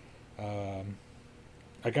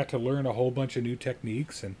 I got to learn a whole bunch of new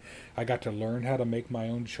techniques, and I got to learn how to make my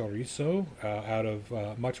own chorizo out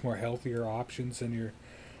of much more healthier options than your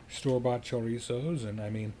store-bought chorizos. And I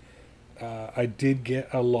mean, I did get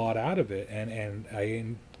a lot out of it, and I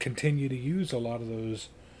continue to use a lot of those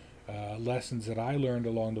lessons that I learned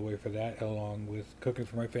along the way for that, along with cooking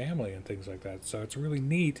for my family and things like that. So it's really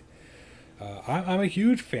neat. I'm a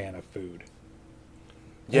huge fan of food.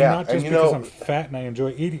 Yeah, and not just because I'm fat and I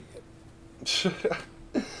enjoy eating it.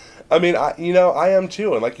 I mean, I am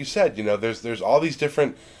too, and like you said, there's all these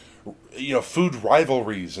different, food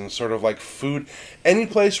rivalries and sort of like food. Any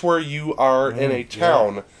place where you are in a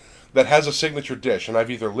town that has a signature dish, and I've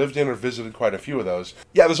either lived in or visited quite a few of those.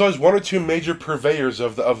 Yeah, there's always one or two major purveyors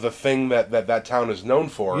of the thing that town is known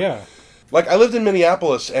for. Yeah. Like, I lived in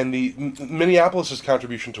Minneapolis, and Minneapolis's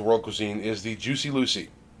contribution to world cuisine is the Juicy Lucy.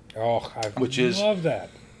 Oh, I love that.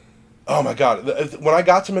 Oh my God. When I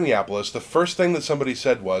got to Minneapolis, the first thing that somebody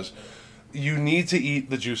said was, you need to eat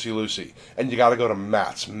the Juicy Lucy, and you got to go to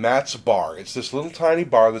Matt's Bar. It's this little tiny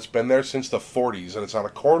bar that's been there since the 40s, and it's on a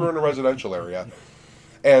corner in a residential area.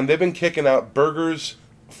 And they've been kicking out burgers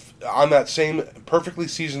on that same perfectly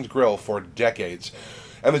seasoned grill for decades.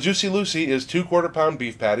 And the Juicy Lucy is 2 quarter-pound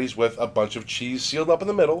beef patties with a bunch of cheese sealed up in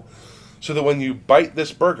the middle, so that when you bite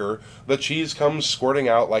this burger, the cheese comes squirting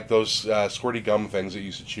out like those squirty gum things that you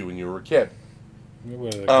used to chew when you were a kid.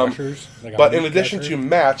 What are they, gushers? Like but in addition to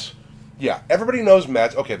Matt's, everybody knows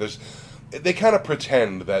Matt's. Okay, they kind of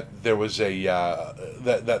pretend that there was a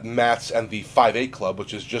that Matt's and the 5-8 Club,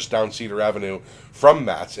 which is just down Cedar Avenue from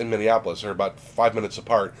Matt's in Minneapolis, are about 5 minutes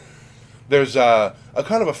apart. There's a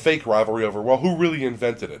kind of a fake rivalry over, well, who really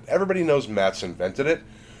invented it? Everybody knows Matt's invented it,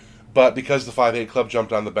 but because the 5-8 Club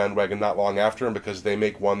jumped on the bandwagon not long after, and because they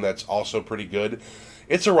make one that's also pretty good,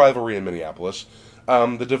 it's a rivalry in Minneapolis.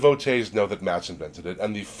 The devotees know that Matt's invented it,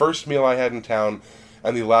 and the first meal I had in town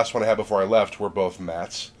and the last one I had before I left were both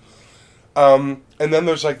Matt's. And then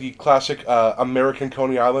there's like the classic American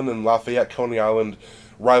Coney Island and Lafayette Coney Island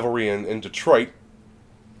rivalry in Detroit.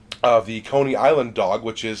 the Coney Island dog,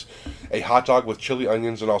 which is a hot dog with chili,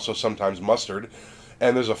 onions, and also sometimes mustard.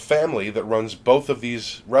 And there's a family that runs both of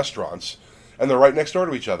these restaurants, and they're right next door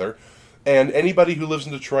to each other. And anybody who lives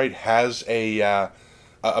in Detroit has a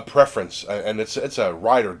preference, and it's a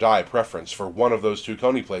ride or die preference for one of those two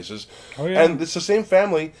Coney places. Oh, yeah. And it's the same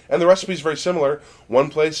family, and the recipe is very similar. One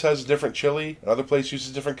place has different chili, another place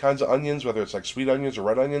uses different kinds of onions, whether it's like sweet onions or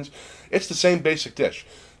red onions. It's the same basic dish: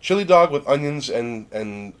 chili dog with onions and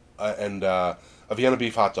a Vienna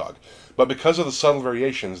beef hot dog. But because of the subtle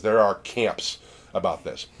variations, there are camps about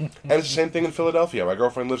this. And it's the same thing in Philadelphia. My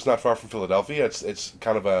girlfriend lives not far from Philadelphia. It's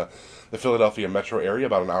kind of the Philadelphia metro area,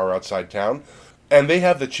 about an hour outside town. And they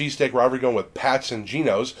have the cheesesteak rivalry going with Pat's and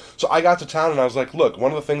Geno's. So I got to town and I was like, look,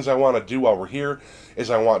 one of the things I want to do while we're here is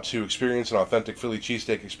I want to experience an authentic Philly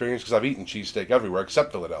cheesesteak experience, because I've eaten cheesesteak everywhere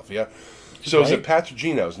except Philadelphia. So is it Pat's or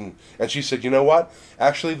Geno's? And she said, you know what?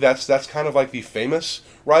 Actually, that's kind of like the famous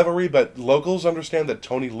rivalry, but locals understand that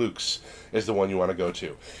Tony Luke's is the one you want to go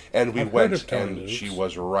to. And we went, and she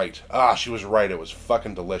was right. She was right. It was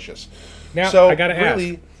fucking delicious. Now, so I got to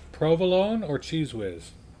really, ask, provolone or Cheese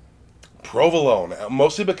Whiz? Provolone,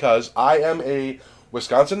 mostly because I am a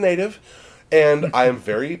Wisconsin native, and I am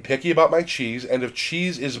very picky about my cheese, and if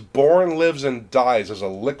cheese is born, lives, and dies as a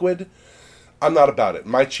liquid, I'm not about it.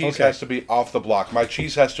 My cheese has to be off the block. My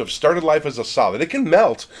cheese has to have started life as a solid. It can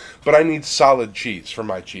melt, but I need solid cheese for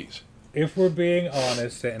my cheese. If we're being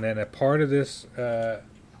honest, and then a part of this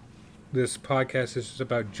this podcast is just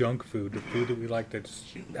about junk food, the food that we like that's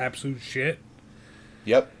absolute shit.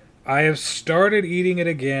 Yep. I have started eating it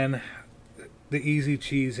again. The easy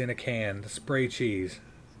cheese in a can, the spray cheese.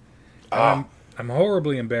 I'm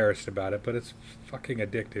horribly embarrassed about it, but it's fucking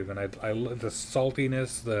addictive, and I love the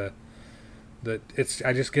saltiness,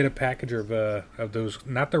 I just get a package of those,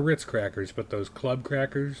 not the Ritz crackers, but those club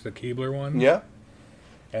crackers, the Keebler ones. Yeah.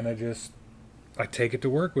 And I take it to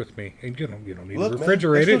work with me, and you don't need Look, to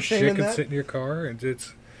refrigerate man, it. Shit can sit in your car, and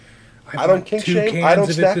it's. I don't kink shame. I don't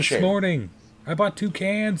snack this shame. morning. I bought 2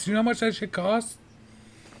 cans. Do you know how much that shit costs?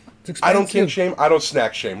 It's expensive. I don't kink shame. I don't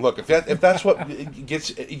snack shame. Look, if that's what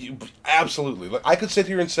gets absolutely. Look, I could sit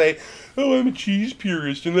here and say, "Oh, I'm a cheese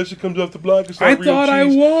purist," unless it comes off the block. It's not real cheese. I thought I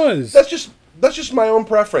was. That's just my own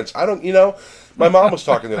preference. I don't, my mom was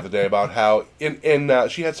talking the other day about how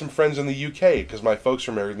she had some friends in the UK, because my folks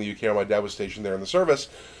were married in the UK, and my dad was stationed there in the service,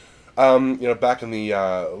 back in the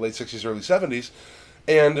late 60s, early 70s,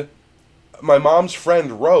 and my mom's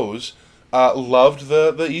friend Rose loved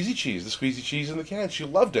the easy cheese, the squeezy cheese in the can. She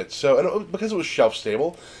loved it. So, because it was shelf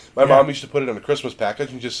stable, my mom used to put it in a Christmas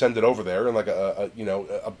package and just send it over there, and like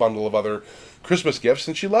a bundle of other Christmas gifts,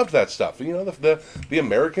 and she loved that stuff. The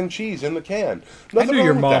American cheese in the can. I knew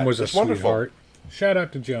your mom that. was It's a sweetheart. Shout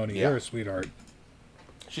out to Joni. Yeah. You're a sweetheart.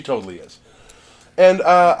 She totally is. And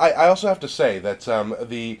I also have to say that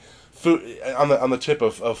the food on the tip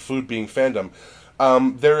of food being fandom.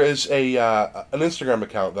 There is an Instagram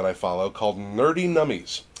account that I follow called Nerdy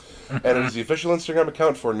Nummies, and it is the official Instagram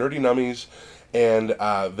account for Nerdy Nummies, and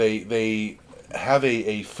they have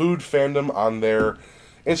a food fandom on their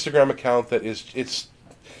Instagram account that is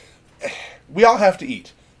we all have to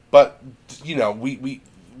eat, but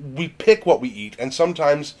we pick what we eat, and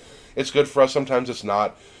sometimes it's good for us, sometimes it's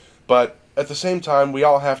not, but at the same time we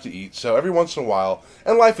all have to eat. So every once in a while,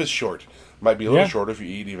 and life is short. Might be a little shorter if you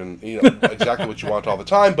eat even exactly what you want all the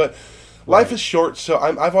time, but life is short. So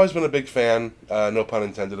I've always been a big fan, no pun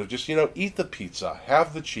intended, of just eat the pizza,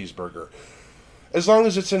 have the cheeseburger, as long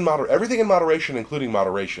as it's in everything in moderation, including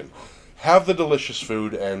moderation. Have the delicious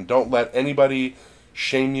food, and don't let anybody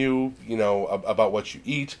shame you, about what you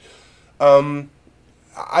eat.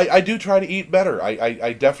 I do try to eat better.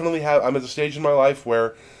 I definitely have. I'm at the stage in my life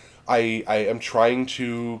where I am trying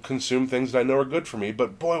to consume things that I know are good for me,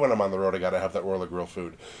 but boy, when I'm on the road, I gotta have that Roller Grill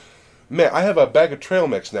food. Man, I have a bag of trail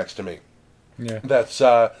mix next to me. Yeah. That's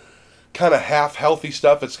kind of half healthy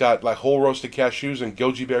stuff. It's got like whole roasted cashews and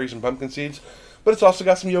goji berries and pumpkin seeds, but it's also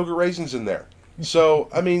got some yogurt raisins in there. So,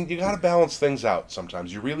 I mean, you gotta balance things out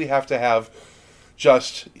sometimes. You really have to have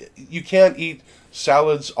you can't eat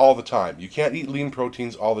salads all the time. You can't eat lean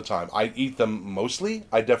proteins all the time. I eat them mostly.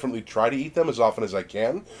 I definitely try to eat them as often as I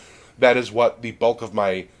can. That is what the bulk of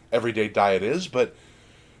my everyday diet is. But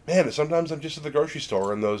man, sometimes I'm just at the grocery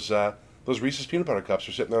store and those Reese's peanut butter cups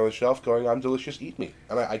are sitting there on the shelf going, "I'm delicious, eat me,"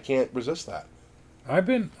 and I can't resist that. I've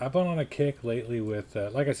been on a kick lately with,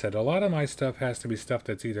 like I said, a lot of my stuff has to be stuff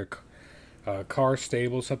that's either car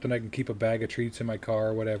stable, something I can keep a bag of treats in my car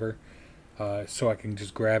or whatever, so I can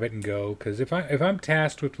just grab it and go. Because if I'm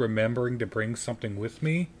tasked with remembering to bring something with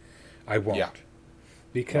me, I won't. Yeah.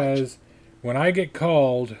 Because when I get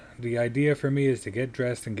called, the idea for me is to get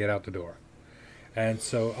dressed and get out the door. And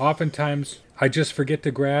so oftentimes I just forget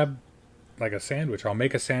to grab like a sandwich. I'll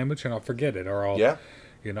make a sandwich and I'll forget it, or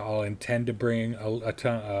I'll intend to bring a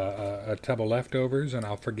tub of leftovers and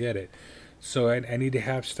I'll forget it. So I need to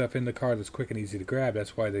have stuff in the car that's quick and easy to grab.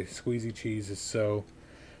 That's why the squeezy cheese is so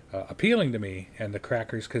appealing to me, and the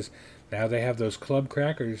crackers, because now they have those club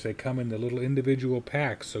crackers. They come in the little individual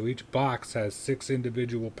packs, so each box has 6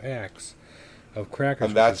 individual packs of crackers.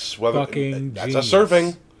 And that's a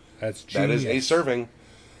serving. That's that is a serving.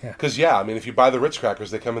 Because I mean, if you buy the Ritz crackers,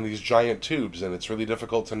 they come in these giant tubes, and it's really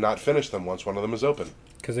difficult to not finish them once one of them is open.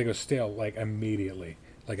 Because they go stale immediately.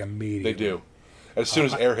 They do. As soon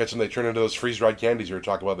as air hits them, they turn into those freeze-dried candies you were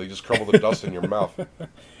talking about. They just crumble to dust in your mouth.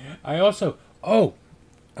 I also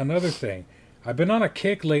another thing. I've been on a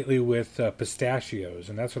kick lately with pistachios,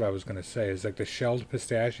 and that's what I was going to say. Is like the shelled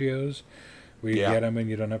pistachios, where you get them and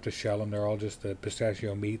you don't have to shell them. They're all just the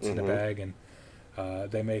pistachio meats in a bag, and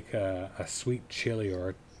they make a sweet chili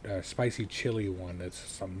or a spicy chili one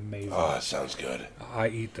that's amazing. Oh, that sounds good. I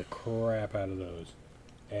eat the crap out of those.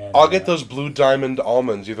 And, I'll get those Blue Diamond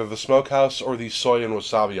almonds, either the Smokehouse or the soy and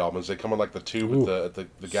wasabi almonds. They come in like the tube at the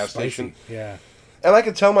gas station. Yeah. And I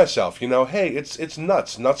can tell myself, hey, it's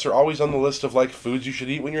nuts. Nuts are always on the list of like foods you should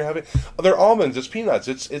eat when you're having. They're almonds. It's peanuts.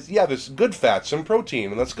 It's there's good fats and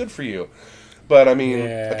protein, and that's good for you. But I mean,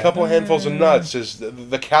 a couple of handfuls of nuts is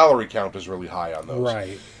the calorie count is really high on those.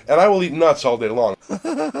 Right. And I will eat nuts all day long.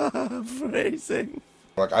 Phrasing.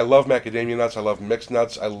 Like, I love macadamia nuts. I love mixed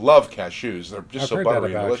nuts. I love cashews. They're just so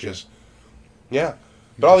buttery and delicious. Yeah.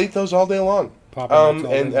 But I'll eat those all day long.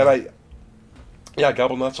 I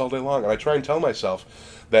gobble nuts all day long. And I try and tell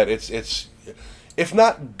myself that it's if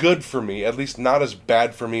not good for me, at least not as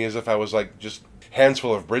bad for me as if I was like just hands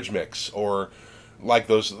full of Bridge Mix, or like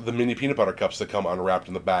the mini peanut butter cups that come unwrapped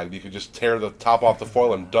in the bag. You could just tear the top off the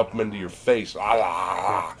foil and dump them into your face.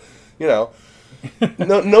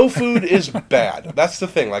 No food is bad. That's the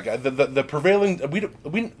thing. Like the prevailing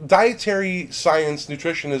dietary science,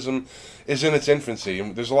 nutritionism is in its infancy.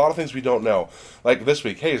 And there's a lot of things we don't know. Like this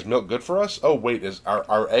week, hey, is milk good for us? Oh wait, is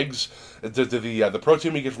our eggs the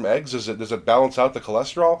protein we get from eggs, does it balance out the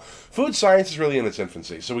cholesterol? Food science is really in its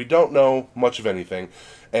infancy, so we don't know much of anything.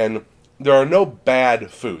 And there are no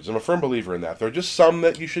bad foods. I'm a firm believer in that. There are just some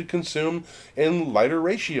that you should consume in lighter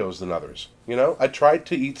ratios than others. I try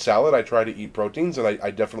to eat salad. I try to eat proteins, and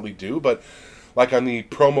I definitely do. But like on the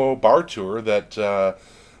promo bar tour that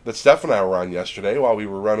Steph and I were on yesterday while we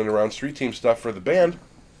were running around street team stuff for the band,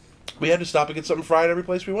 we had to stop and get something fried every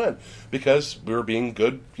place we went because we were being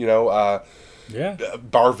good,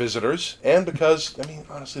 bar visitors, and because, I mean,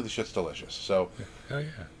 honestly, the shit's delicious. So,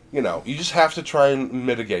 you just have to try and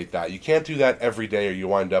mitigate that. You can't do that every day or you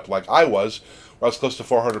wind up like I was, where I was close to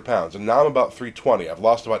 400 pounds. And now I'm about 320. I've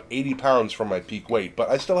lost about 80 pounds from my peak weight, but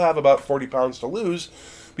I still have about 40 pounds to lose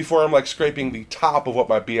before I'm like scraping the top of what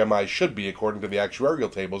my BMI should be according to the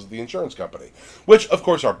actuarial tables of the insurance company. Which, of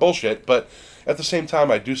course, are bullshit, but at the same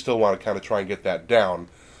time, I do still want to kind of try and get that down.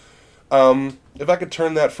 If I could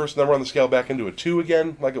turn that first number on the scale back into a 2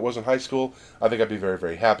 again, like it was in high school, I think I'd be very,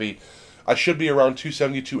 very happy. I should be around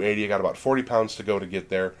 270, 280. I got about 40 pounds to go to get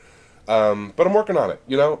there. But I'm working on it,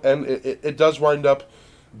 and it does wind up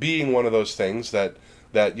being one of those things that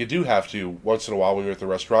you do have to, once in a while when you're at the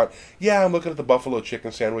restaurant. Yeah, I'm looking at the buffalo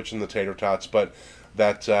chicken sandwich and the tater tots, but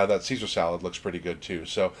that Caesar salad looks pretty good too.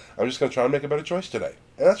 So I'm just going to try and make a better choice today.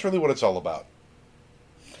 And that's really what it's all about.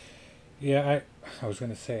 Yeah, I was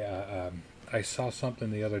going to say, I saw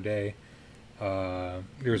something the other day.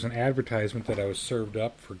 There was an advertisement that I was served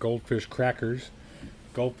up for Goldfish crackers.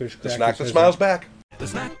 Goldfish crackers. The snack that smiles back. The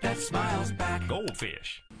snack that smiles back.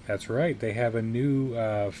 Goldfish. That's right. They have a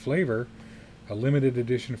new flavor, a limited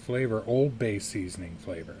edition flavor, Old Bay seasoning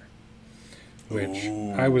flavor. Which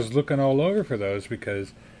I was looking all over for those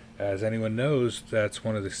because, as anyone knows, that's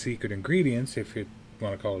one of the secret ingredients, if you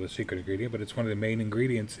want to call it a secret ingredient, but it's one of the main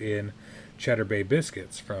ingredients in Cheddar Bay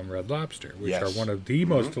biscuits from Red Lobster, which are one of the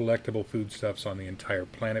most delectable foodstuffs on the entire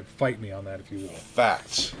planet. Fight me on that if you will.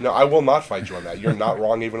 Facts. No, I will not fight you on that. You're not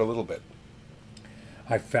wrong even a little bit.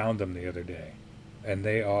 I found them the other day, and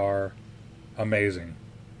they are amazing.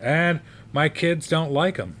 And my kids don't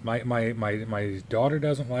like them. My daughter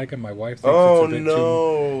doesn't like them. My wife thinks it's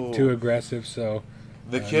a bit too aggressive. So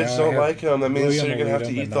the kids don't like them. That means you're gonna have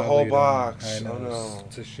to eat the whole box. I know. Oh no,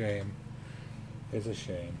 it's a shame. It's a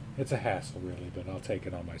shame. It's a hassle, really, but I'll take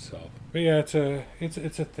it on myself. But yeah, it's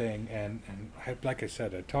a thing, and like I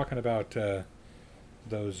said, talking about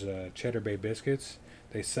those Cheddar Bay biscuits,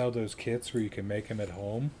 they sell those kits where you can make them at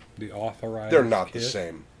home. The authorized. They're not the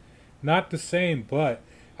same. Not the same, but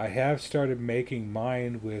I have started making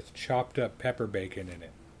mine with chopped up pepper bacon in it.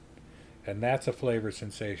 And that's a flavor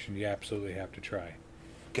sensation you absolutely have to try.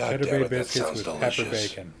 God Cheddar damn Bay it, that biscuits sounds with delicious. pepper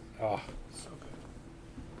bacon. Oh, so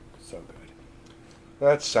good. So good.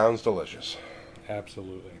 That sounds delicious.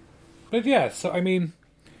 Absolutely. But yeah, so I mean,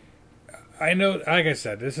 I know, like I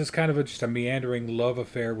said, this is kind of just a meandering love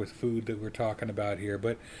affair with food that we're talking about here,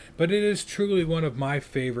 but it is truly one of my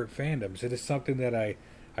favorite fandoms. It is something that I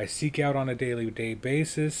seek out on a daily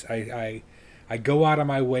basis. I go out of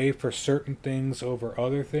my way for certain things over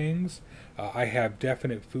other things. I have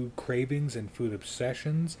definite food cravings and food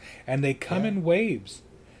obsessions, and they come in waves.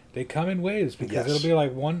 They come in waves because it'll be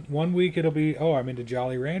like one week it'll be, oh, I'm into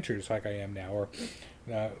Jolly Ranchers like I am now, or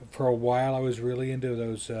for a while I was really into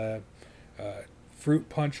those fruit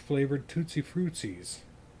punch flavored Tootsie Fruitsies.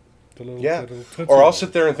 The little Tootsie Or I'll Rolls.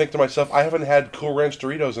 sit there and think to myself, I haven't had Cool Ranch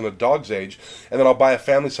Doritos in a dog's age, and then I'll buy a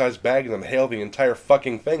family-sized bag and then hail the entire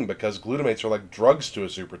fucking thing because glutamates are like drugs to a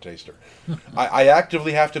super taster. I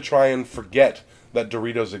actively have to try and forget that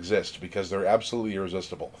Doritos exist because they're absolutely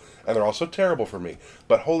irresistible. And they're also terrible for me.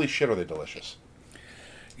 But holy shit, are they delicious.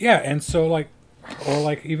 Yeah, and so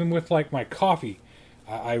even with like my coffee,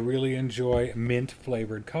 I really enjoy mint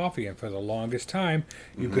flavored coffee, and for the longest time,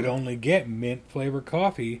 you could only get mint flavored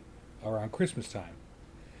coffee around Christmas time.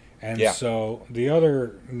 And so the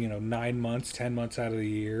other, 9 months, 10 months out of the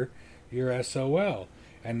year, you're SOL.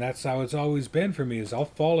 And that's how it's always been for me, is I'll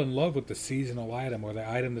fall in love with the seasonal item or the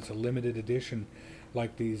item that's a limited edition,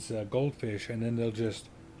 like these goldfish, and then they'll just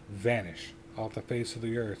vanish off the face of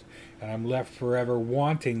the earth. And I'm left forever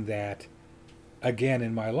wanting that again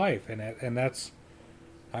in my life. And that's,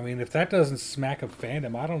 I mean, if that doesn't smack of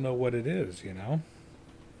fandom, I don't know what it is,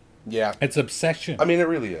 Yeah. It's obsession. I mean, it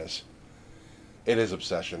really is. It is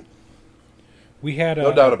obsession. We had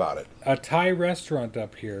no doubt about it. A Thai restaurant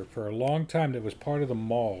up here for a long time that was part of the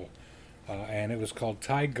mall, and it was called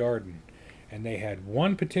Thai Garden. And they had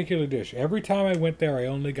one particular dish. Every time I went there, I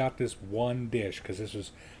only got this one dish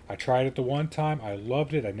because I tried it the one time. I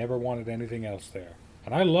loved it. I never wanted anything else there.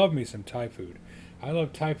 And I love me some Thai food. I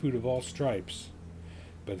love Thai food of all stripes.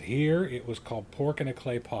 But here, it was called pork in a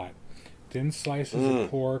clay pot. Thin slices of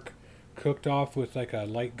pork, cooked off with like a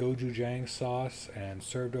light gochujang sauce and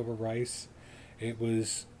served over rice. It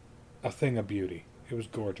was a thing of beauty. It was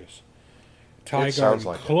gorgeous. Thai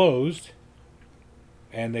Garden closed,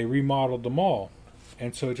 and they remodeled the mall,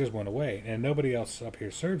 and so it just went away. And nobody else up here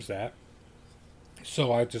serves that.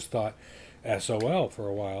 So I just thought SOL for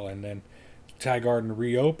a while, and then Thai Garden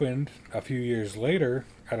reopened a few years later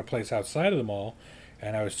at a place outside of the mall,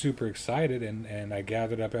 and I was super excited, and I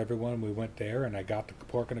gathered up everyone. We went there, and I got the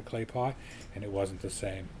pork in a clay pot, and it wasn't the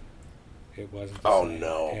same. It wasn't the same.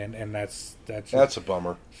 No. And that's a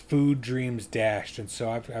bummer. Food dreams dashed, and so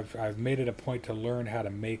I've made it a point to learn how to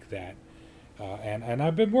make that, and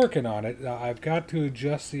I've been working on it. I've got to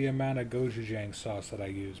adjust the amount of gochujang sauce that I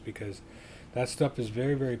use because that stuff is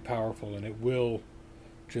very, very powerful, and it will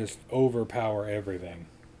just overpower everything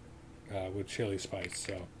with chili spice.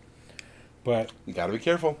 So, but you got to be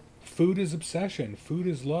careful. Food is obsession. Food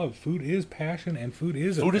is love. Food is passion, and food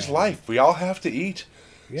is life. We all have to eat.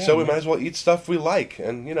 Yeah, so we might as well eat stuff we like,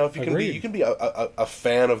 and if you can be a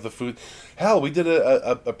fan of the food. Hell, we did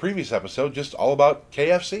a previous episode just all about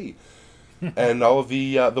KFC and all of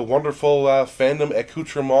the wonderful fandom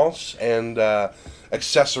accoutrements and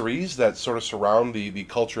accessories that sort of surround the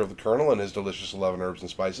culture of the Colonel and his delicious 11 herbs and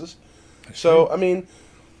spices. So I mean,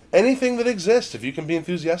 anything that exists, if you can be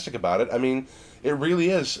enthusiastic about it, I mean, it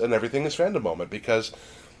really is an everything is fandom moment because.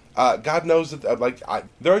 God knows that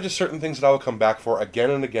there are just certain things that I will come back for again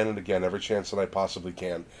and again and again every chance that I possibly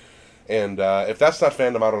can, and if that's not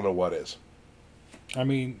fandom, I don't know what is. I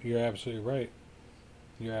mean, you're absolutely right.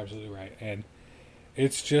 You're absolutely right, and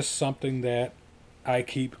it's just something that I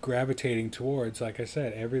keep gravitating towards. Like I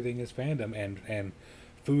said, everything is fandom, and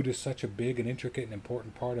food is such a big and intricate and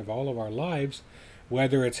important part of all of our lives,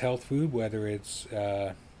 whether it's health food, whether it's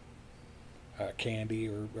candy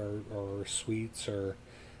or sweets or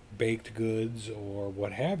baked goods or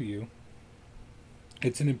what have you.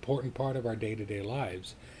 It's an important part of our day-to-day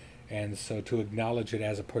lives, and so to acknowledge it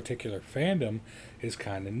as a particular fandom is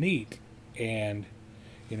kind of neat. And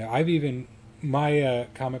I've even my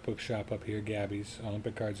comic book shop up here, Gabby's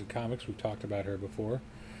Olympic Cards and Comics, we've talked about her before.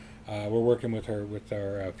 We're working with her with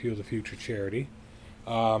our Fuel the Future charity.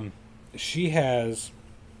 She has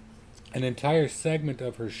an entire segment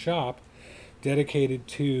of her shop dedicated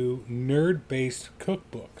to nerd-based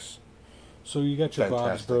cookbooks. So you got your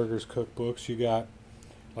Bob's Burgers cookbooks, you got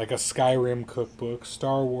like a Skyrim cookbook,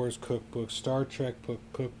 Star Wars cookbooks, Star Trek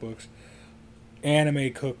cookbooks,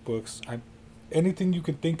 anime cookbooks. anything you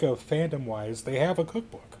could think of fandom-wise, they have a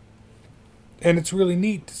cookbook. And it's really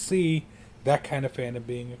neat to see that kind of fandom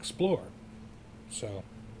being explored. So...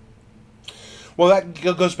 Well, that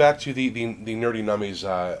goes back to the Nerdy Nummies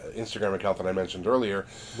Instagram account that I mentioned earlier,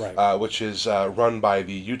 right. Which is run by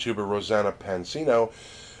the YouTuber Rosanna Pansino.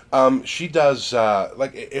 She does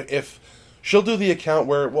if she'll do the account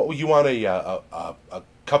where you want a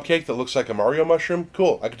cupcake that looks like a Mario mushroom.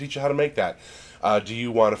 Cool, I can teach you how to make that. Do you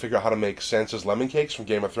want to figure out how to make Sansa's lemon cakes from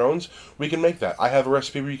Game of Thrones? We can make that. I have a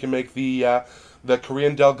recipe where you can make the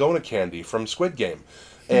Korean Dalgona candy from Squid Game.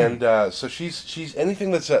 And so she's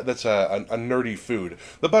anything that's a nerdy food.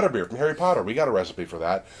 The butterbeer from Harry Potter, we got a recipe for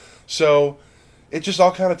that. So it just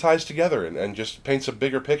all kind of ties together and just paints a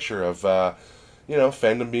bigger picture of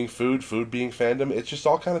fandom being food, food being fandom. It just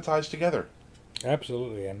all kind of ties together.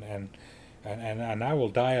 Absolutely, and I will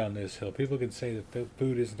die on this hill. People can say that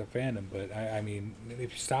food isn't a fandom, but I mean,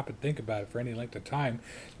 if you stop and think about it for any length of time,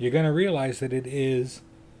 you're going to realize that it is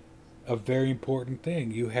a very important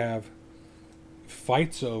thing. You have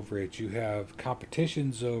fights over it, you have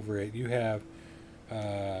competitions over it, you have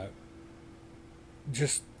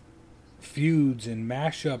just feuds and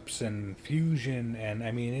mashups and fusion, and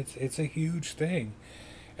I mean it's a huge thing.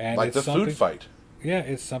 And like the food fight. Yeah,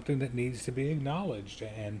 it's something that needs to be acknowledged,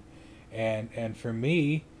 and for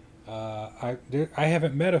me, I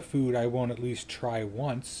haven't met a food I won't at least try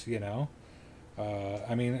once,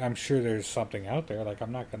 I mean, I'm sure there's something out there. Like,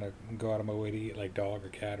 I'm not going to go out of my way to eat, like, dog or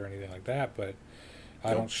cat or anything like that, but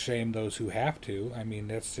I don't shame those who have to. I mean,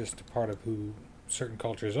 that's just a part of who certain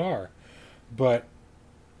cultures are. But,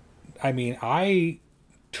 I mean, I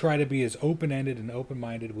try to be as open-ended and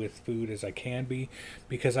open-minded with food as I can be,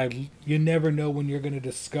 because you never know when you're going to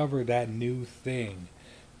discover that new thing,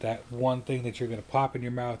 that one thing that you're going to pop in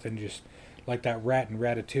your mouth and just, like that rat in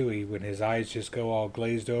Ratatouille, when his eyes just go all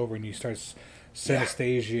glazed over and you start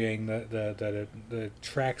synestasiaing the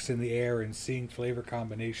tracks in the air and seeing flavor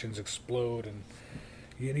combinations explode. And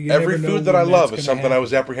you every never know food that when I love that's is gonna something I happen.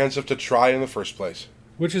 was apprehensive to try in the first place.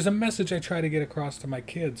 Which is a message I try to get across to my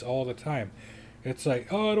kids all the time. It's like,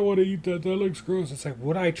 oh, I don't want to eat that. That looks gross. It's like,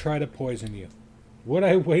 would I try to poison you? Would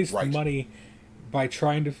I waste money by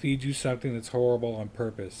trying to feed you something that's horrible on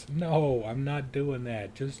purpose? No, I'm not doing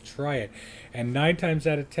that. Just try it. And 9 times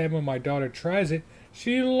out of 10, when my daughter tries it,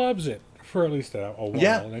 she loves it for at least a while.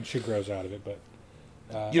 Yeah. And then she grows out of it. But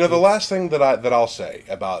the last thing that I'll say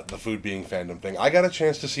about the food being fandom thing, I got a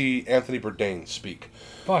chance to see Anthony Bourdain speak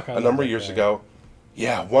a number of years ago.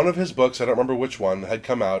 Yeah, one of his books, I don't remember which one, had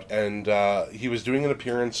come out, and he was doing an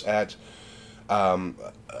appearance at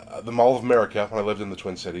the Mall of America when I lived in the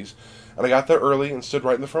Twin Cities. And I got there early and stood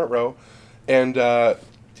right in the front row, and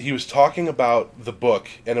he was talking about the book,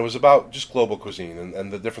 and it was about just global cuisine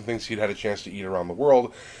and the different things he'd had a chance to eat around the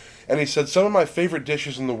world. And he said, some of my favorite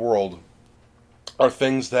dishes in the world are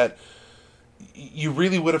things that you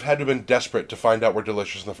really would have had to have been desperate to find out were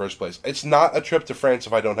delicious in the first place. It's not a trip to France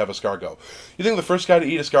if I don't have escargot. You think the first guy to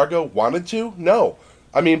eat escargot wanted to? No.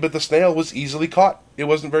 I mean, but the snail was easily caught. It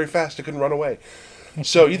wasn't very fast. It couldn't run away.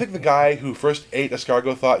 So you think the guy who first ate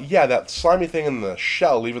escargot thought, yeah, that slimy thing in the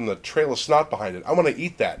shell, leaving the trail of snot behind it, I want to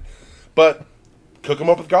eat that. But cook them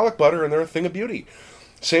up with garlic butter and they're a thing of beauty.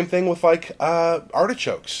 Same thing with, like,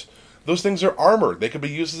 artichokes. Those things are armored. They could be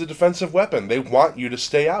used as a defensive weapon. They want you to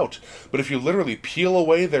stay out. But if you literally peel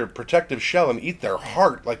away their protective shell and eat their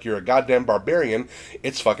heart like you're a goddamn barbarian,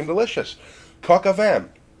 it's fucking delicious. Coq au vin.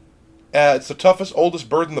 It's the toughest, oldest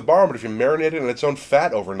bird in the barn, but if you marinate it in its own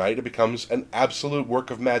fat overnight, it becomes an absolute work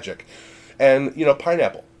of magic. And,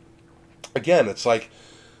 pineapple. Again, it's like,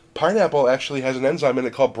 pineapple actually has an enzyme in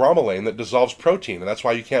it called bromelain that dissolves protein, and that's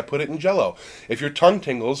why you can't put it in Jell-O. If your tongue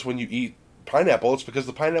tingles when you eat pineapple, it's because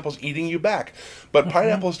the pineapple's eating you back. But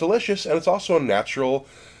pineapple is delicious, and it's also a natural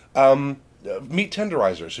meat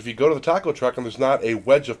tenderizer. So if you go to the taco truck and there's not a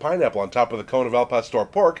wedge of pineapple on top of the cone of al pastor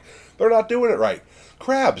pork, they're not doing it right.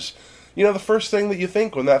 Crabs. The first thing that you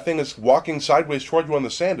think when that thing is walking sideways toward you on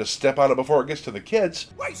the sand is step on it before it gets to the kids.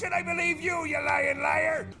 Why should I believe you, you lying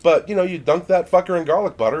liar? But, you dunk that fucker in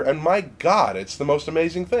garlic butter, and my God, it's the most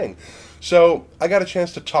amazing thing. So I got a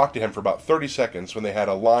chance to talk to him for about 30 seconds when they had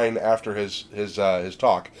a line after his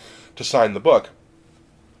talk to sign the book.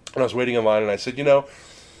 And I was waiting in line, and I said,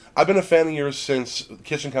 I've been a fan of yours since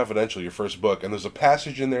Kitchen Confidential, your first book, and there's a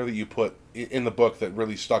passage in there that you put in the book that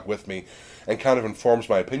really stuck with me and kind of informs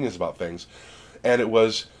my opinions about things. And it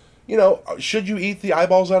was, should you eat the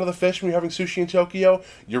eyeballs out of the fish when you're having sushi in Tokyo?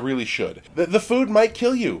 You really should. The food might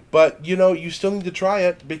kill you, but, you still need to try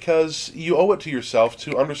it because you owe it to yourself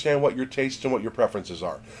to understand what your tastes and what your preferences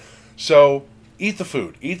are. So, eat the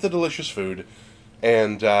food. Eat the delicious food.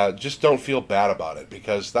 And just don't feel bad about it,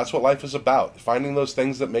 because that's what life is about. Finding those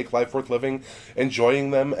things that make life worth living,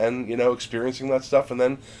 enjoying them, and, experiencing that stuff, and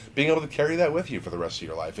then being able to carry that with you for the rest of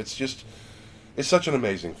your life. It's such an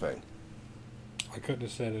amazing thing. I couldn't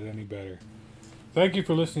have said it any better. Thank you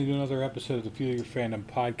for listening to another episode of the Fuel Your Fandom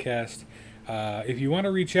podcast. If you want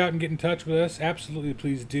to reach out and get in touch with us, absolutely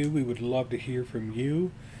please do. We would love to hear from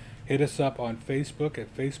you. Hit us up on Facebook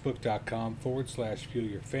at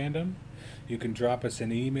facebook.com/fuelyourfandom. You can drop us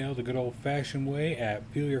an email the good old-fashioned way at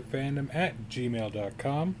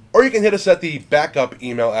fuelyourfandom@gmail.com. Or you can hit us at the backup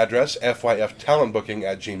email address,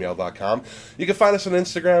 fyftalentbooking@gmail.com. You can find us on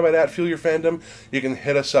Instagram at @fuelyourfandom. You can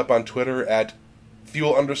hit us up on Twitter at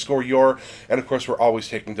 @fuel_your. And, of course, we're always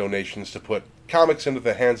taking donations to put comics into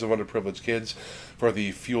the hands of underprivileged kids for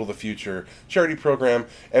the Fuel the Future charity program.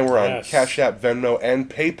 And we're on Cash App, Venmo, and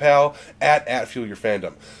PayPal at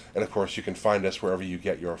 @fuelyourfandom. And, of course, you can find us wherever you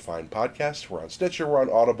get your fine podcasts. We're on Stitcher, we're on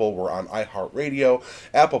Audible, we're on iHeartRadio,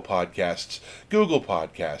 Apple Podcasts, Google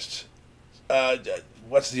Podcasts.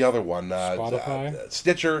 What's the other one? Spotify?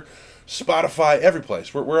 Stitcher, Spotify, every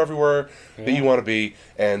place. We're everywhere that you want to be.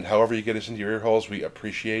 And however you get us into your ear holes, we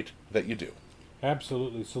appreciate that you do.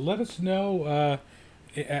 Absolutely. So let us know.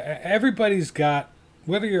 Everybody's got,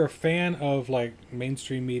 whether you're a fan of like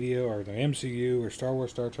mainstream media or the MCU or Star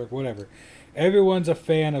Wars, Star Trek, whatever, everyone's a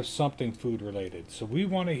fan of something food related. So we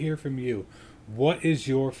want to hear from you. What is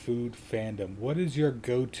your food fandom? What is your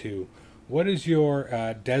go-to? What is your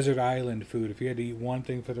desert island food? If you had to eat one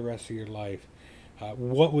thing for the rest of your life,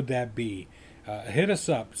 what would that be? Hit us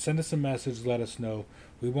up. Send us a message. Let us know.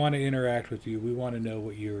 We want to interact with you. We want to know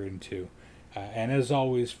what you're into. And as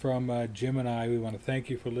always, from Jim and I, we want to thank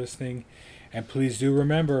you for listening. And please do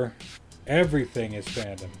remember, everything is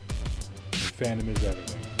fandom. And fandom is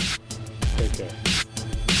everything. Take care.